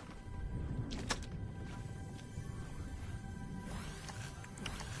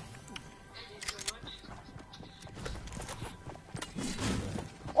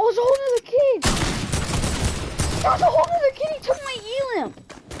 Oh, it's a whole other kid! There's a whole other kid! He took my E-limp!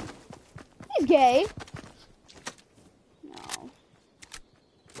 He's gay! No.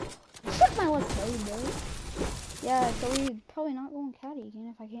 Suck my let's play, bro. Yeah, so we're probably not going Caddy again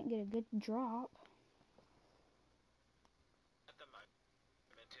if I can't get a good drop. At the moment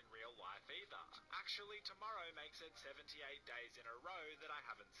in real life either. Actually, tomorrow makes it 78 days in a row that I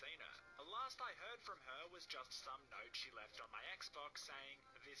haven't seen her. The last I heard from her was just some note she left on my Xbox saying,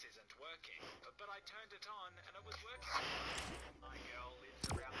 "This isn't working." But I turned it on and it was working. My girl lives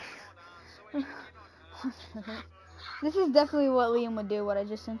around the corner, so I checked in on her. This is definitely what Liam would do, what I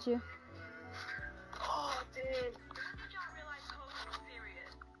just sent you. Oh, dude. When did y'all realize Chloe was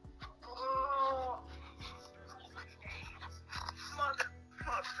serious? Oh.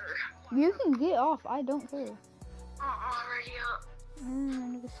 Motherfucker. You can get off, I don't care. Already up.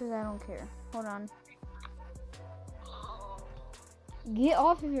 Nigga says I don't care. Hold on. Oh. Get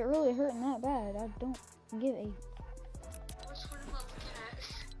off if it really hurting that bad. I don't give a... Which one about the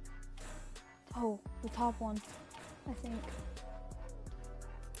text? Oh, the top one, I think.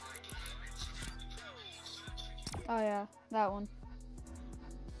 Oh yeah, that one.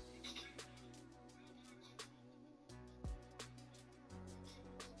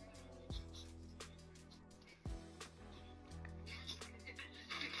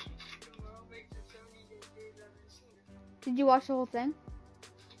 Did you watch the whole thing?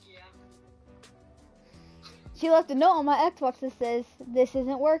 Yeah. She left a note on my Xbox that says, "This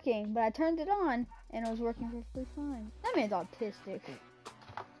isn't working," but I turned it on and it was working perfectly fine. That man's autistic.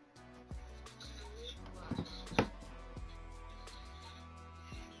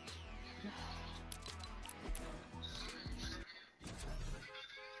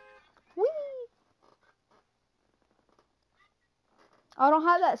 Whee! I don't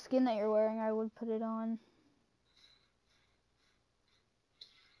have that skin that you're wearing. I would put it on.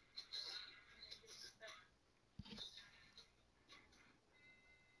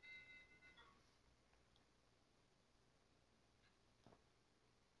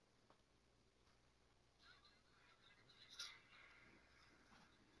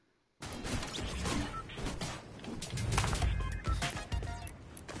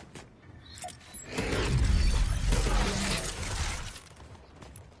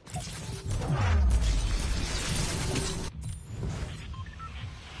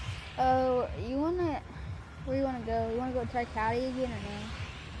 Oh, you wanna... Where you wanna go? You wanna go try Caddy again or no?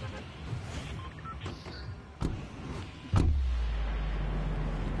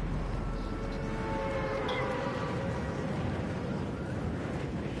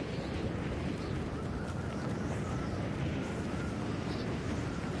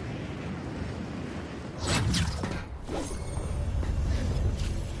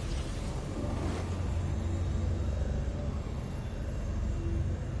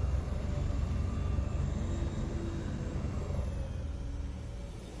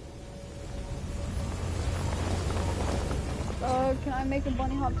 Brother, can I make a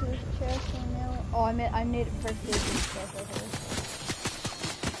bunny hop to this chest and nail it? Oh, I made it perfectly to this chest right here.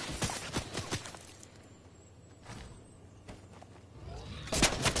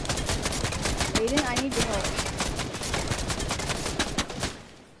 Aiden, I need your help.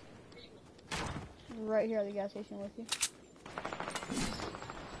 Right here at the gas station with you.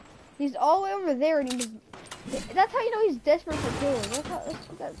 He's all the way over there, and he was. That's how you know he's desperate for kills.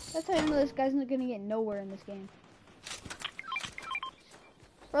 That's how you know this guy's not gonna get nowhere in this game.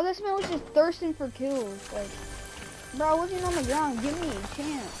 Bro, this man was just thirsting for kills. Like, bro, I wasn't on the ground. Give me a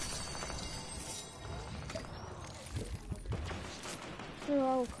chance. Bro,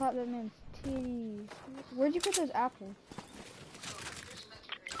 I will clap that man's titties. Where'd you put those apples?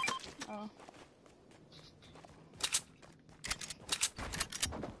 Oh.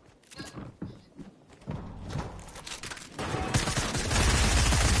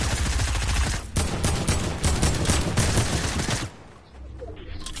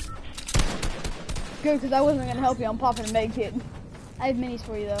 Good, because I wasn't gonna help you. I'm popping a med kit. I have minis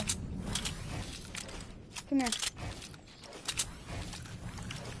for you though. Come here.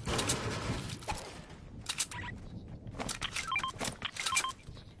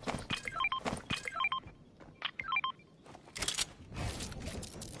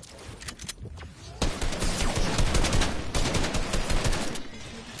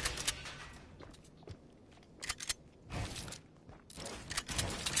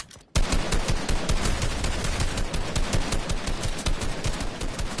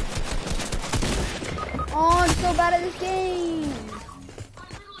 Oh, I'm so bad at this game.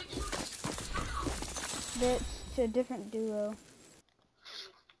 That's a different duo.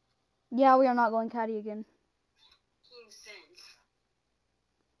 Yeah, we are not going caddy again.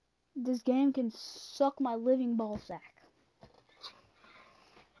 This game can suck my living ball sack.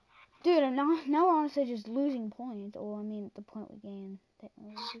 Dude, and now we're honestly just losing points. Oh, I mean, the point we gained.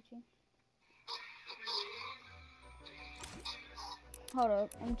 Hold up,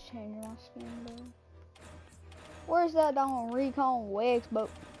 I'm changing my skin, bro. Where's that down recon Wex, but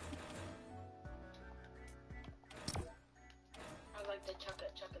I like the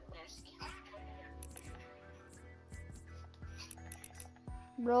chocolate mask.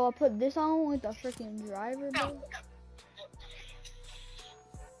 bro, I put this on with the freaking driver, bro.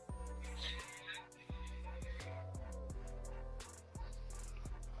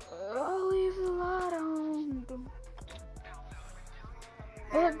 Oh, leave the light on.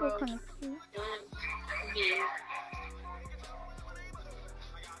 Oh, that girl kind of cute.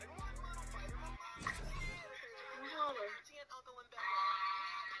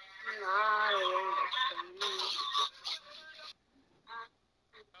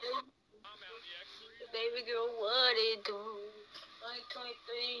 Baby girl, what it do? Like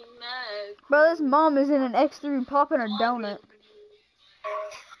 23 mag. Bro, this mom is in an X3 popping a donut.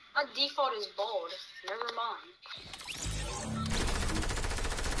 My default is bald. Never mind.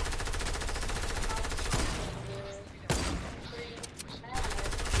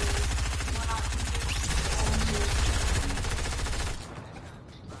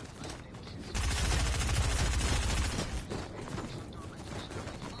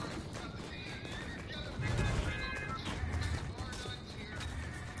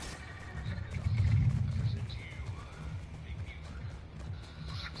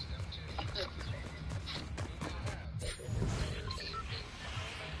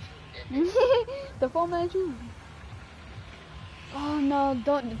 The phone man too. Oh no,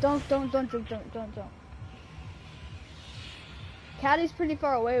 don't. Caddy's pretty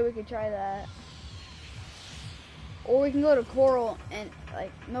far away, we could try that. Or we can go to Coral and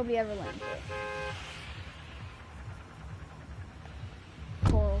like nobody ever lands it.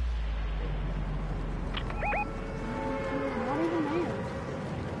 Coral. Not even land.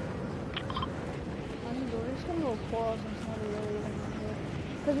 We're just gonna go Coral since nobody really even lands it.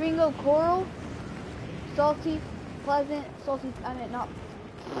 Because we can go Coral, Salty, Pleasant, Salty, not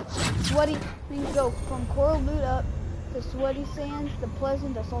Sweaty. We can go from Coral Loot up to Sweaty Sands, to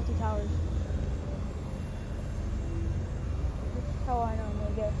Pleasant, to Salty Towers. That's how I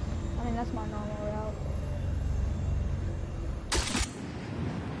normally go. I mean, that's my normal route.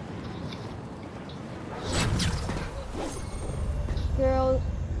 Girl,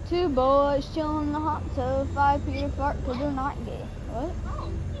 2 boys chilling in the hot tub, 5 feet apart because they're not gay. What?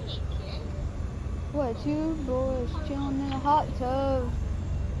 What, 2 boys chilling in a hot tub,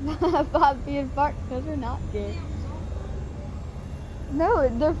 5 feet apart because they're not gay. No,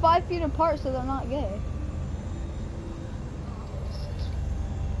 they're 5 feet apart, so they're not gay.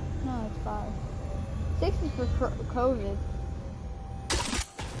 No, it's 5. 6 is for COVID.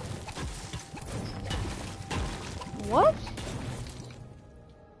 What?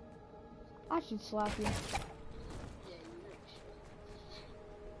 should slap you.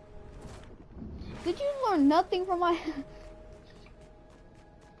 Did you learn nothing from my...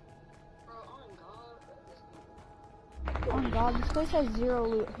 Oh god, this place has zero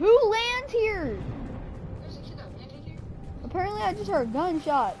loot. Who lands here? There's a kid that landed here. Apparently I just heard a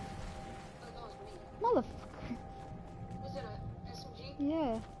gunshot. Oh, that was me. Motherfucker. Was it a SMG?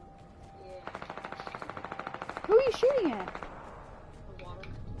 Yeah. Yeah. Who are you shooting at? The water.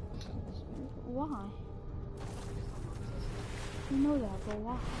 Why? You know that, but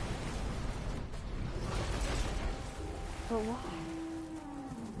why? But why?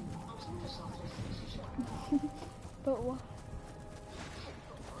 But why?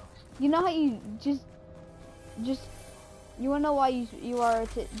 You know how you just, you wanna know why you are,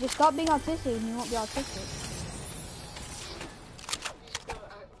 just stop being autistic and you won't be autistic.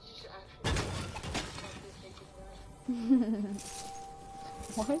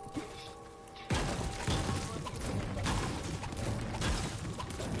 What?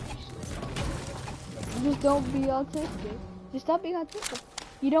 Just don't be autistic. Just stop being autistic.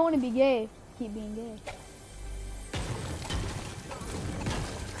 You don't want to be gay. Keep being gay.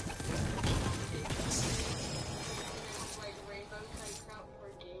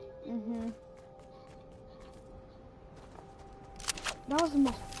 That was the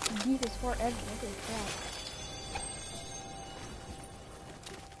most deepest part ever. Look at that.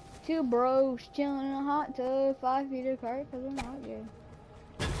 Two bros chilling in a hot tub, 5 feet apart because they're not gay.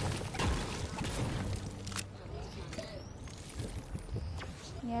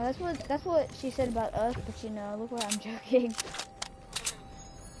 Yeah, that's what she said about us, but you know, look what I'm joking.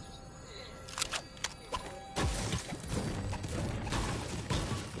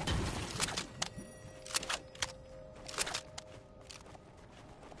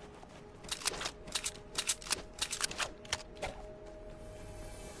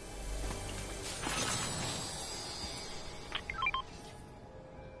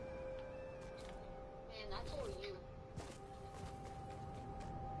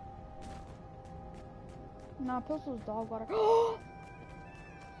 Nah, Pistol's dog water.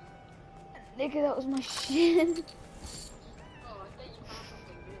 Nigga, that was my shin. Oh, I thought you found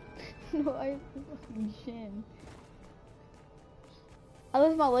something good. No, I fucking shin. I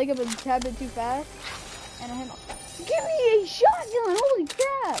lifted my leg up a tad bit too fast, and I hit my... Give me a shotgun! Holy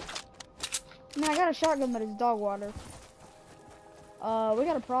crap! I mean, I got a shotgun, but it's dog water. We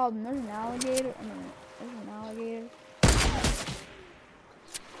got a problem. There's an alligator. I mean, there's an alligator.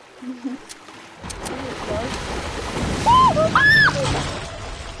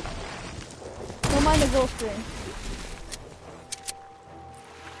 Don't mind the goal screen.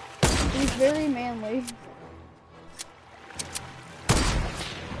 He's very manly.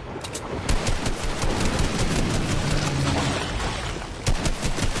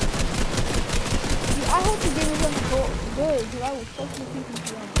 I hope the game is on the goal good, because I was fucking thinking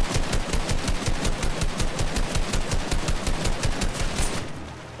to him.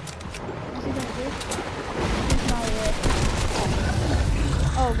 What's he gonna do? He's not yet.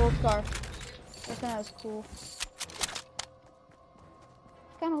 Oh, gold scar. I thought that was cool.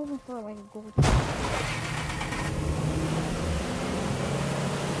 Kind of hoping for like a gold scar.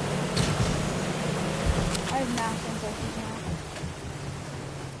 I have mass impulses now.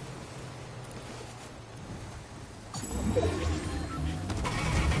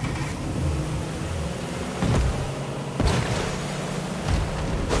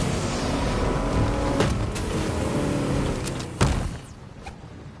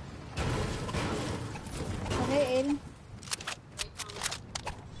 Okay, Aiden.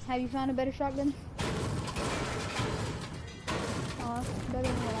 Have you found a better shotgun? Oh, that's better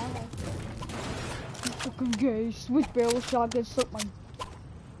than what I have. You fucking gay. Switch barrel shotgun suck my...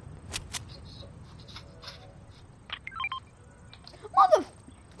 Mother...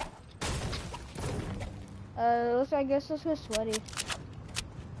 I guess let's go sweaty.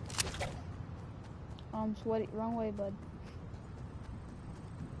 Sweaty. Wrong way, bud.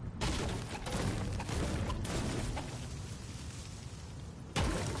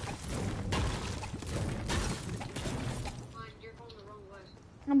 You're going the wrong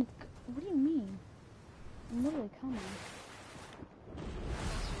way. What do you mean? I'm literally coming.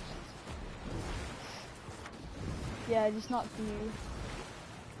 Yeah, just not for you.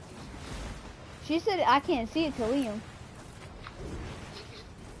 She said I can't see it till Liam.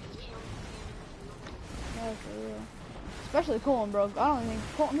 Yeah, for real. Especially Colton, bro. I don't even,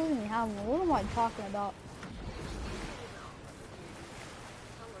 Colton doesn't even have one. What am I talking about?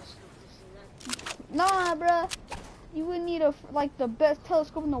 Nah, bruh. You would need like the best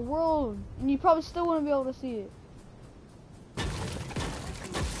telescope in the world, and you probably still wouldn't be able to see it.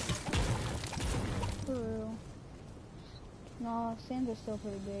 No, Sam's is still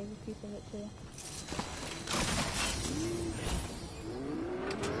pretty big, a piece of it too.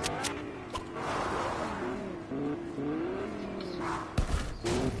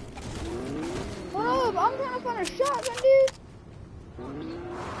 Hold up, I'm trying to find a shotgun, dude.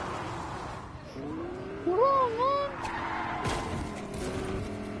 Hold on, man.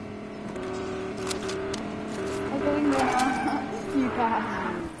 Okay, we can go now. You pass.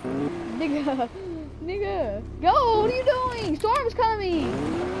 Nigga. Nigga. Go, what are you doing? Storm's coming.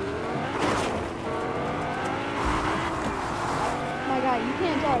 My God, you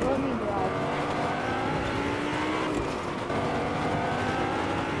can't drive. Let me drive.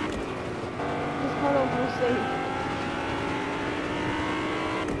 Just huddle for safe.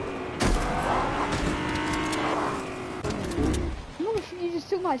 No, you just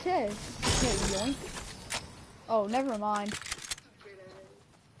took my chest. Okay, yoink. Oh, never mind.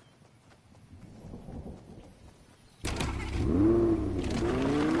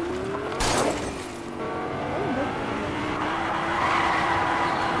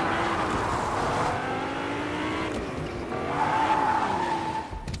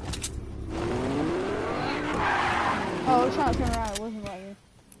 Oh, I was trying to turn around. It wasn't right here.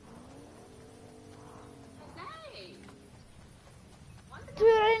 Dude,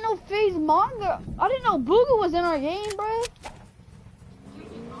 I didn't know FaZe Manga. I didn't know Booga was in our game, bro.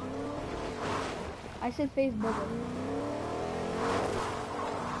 I said FaZe Booga.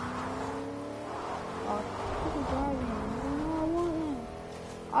 Oh, people driving.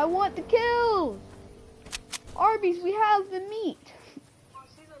 I want the kills. Arby's, we have the meat.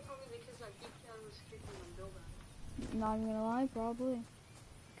 Not even gonna lie, probably.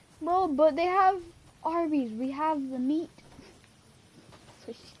 Bro, but they have Arby's. We have the meat.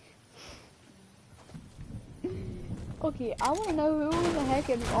 Okay, I want to know who the heck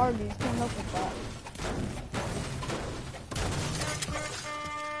at Arby's came up with that.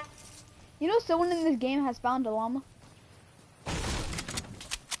 You know someone in this game has found a llama?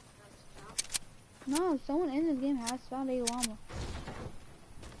 No, someone in this game has found a llama.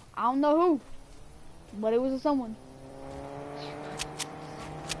 I don't know who, but it was a someone.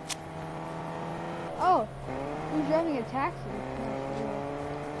 Oh, who's driving a taxi?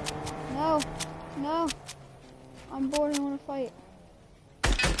 No, no. I'm bored and want to fight.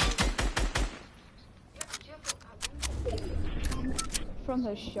 From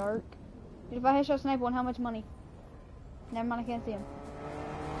the shark. Dude, if I headshot snipe one, how much money? Never mind, I can't see him.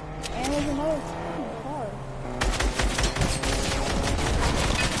 And there's another fucking car.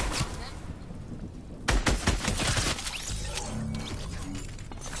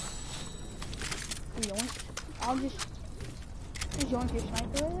 Yoink. I'll just yoink your sniper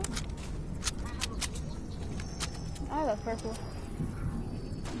right there. I have a purple.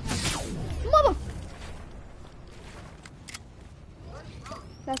 Mother!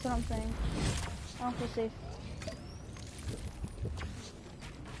 That's what I'm saying. I don't feel safe.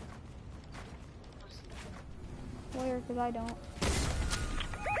 Where? Because I don't.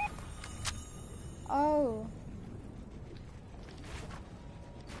 Oh.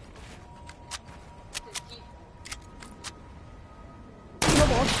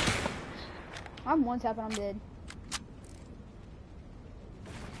 I'm one tap and I'm dead.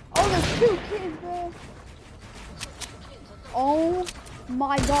 Oh, there's two kids, bro. Oh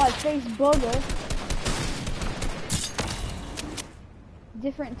my God, FaZe Booga.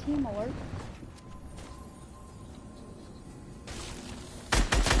 Different team alert.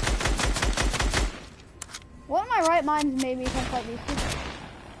 What in my right mind made me come fight these people?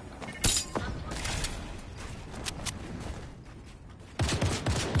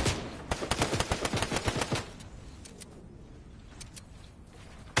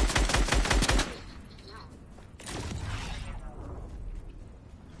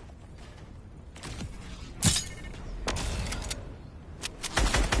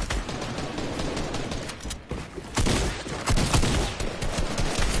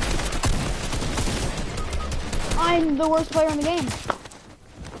 I'm the worst player in the game.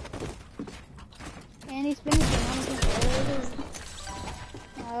 And he's finishing.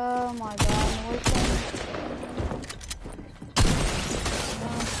 Oh my God, I'm the worst player.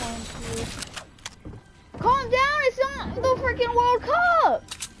 Calm down, it's not the freaking World Cup!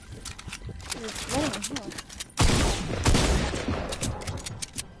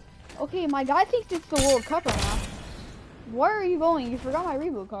 Okay, my guy thinks it's the World Cup right now. Where are you going? You forgot my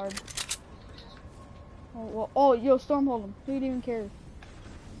reboot card. Oh, well, oh, yo, Storm, hold him. Who even cares?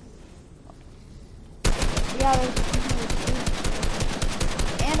 Yeah, there's...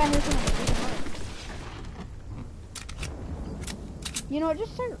 And I hear someone. You know what,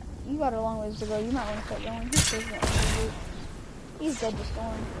 just start... You got a long ways to go. You might want to start going. He's dead to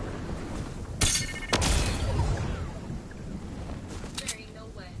storm. There ain't no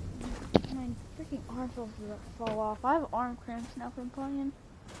way. My freaking arm fall off. I have arm cramps now from playing.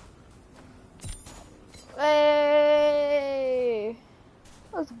 Hey!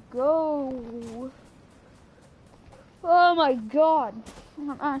 Let's go! Oh my god!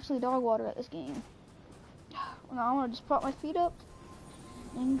 I'm actually dog water at this game. Now I'm gonna just prop my feet up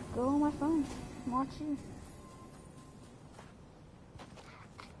and go on my phone and watch you.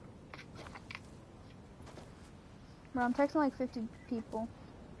 Bro, I'm texting like 50 people.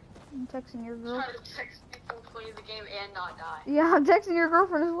 I'm texting your girl. Try to text people, play the game, and not die. Yeah, I'm texting your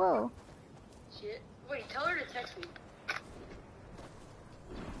girlfriend as well. Shit. Wait, tell her to text me.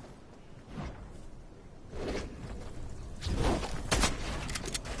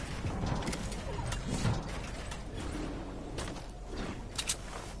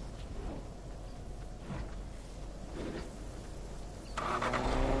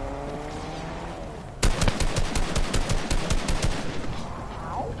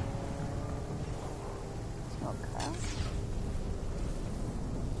 Okay.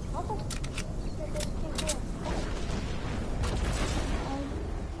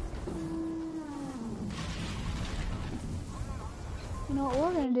 You know what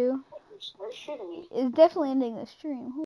we're gonna do? Start shooting me. Is definitely ending the stream.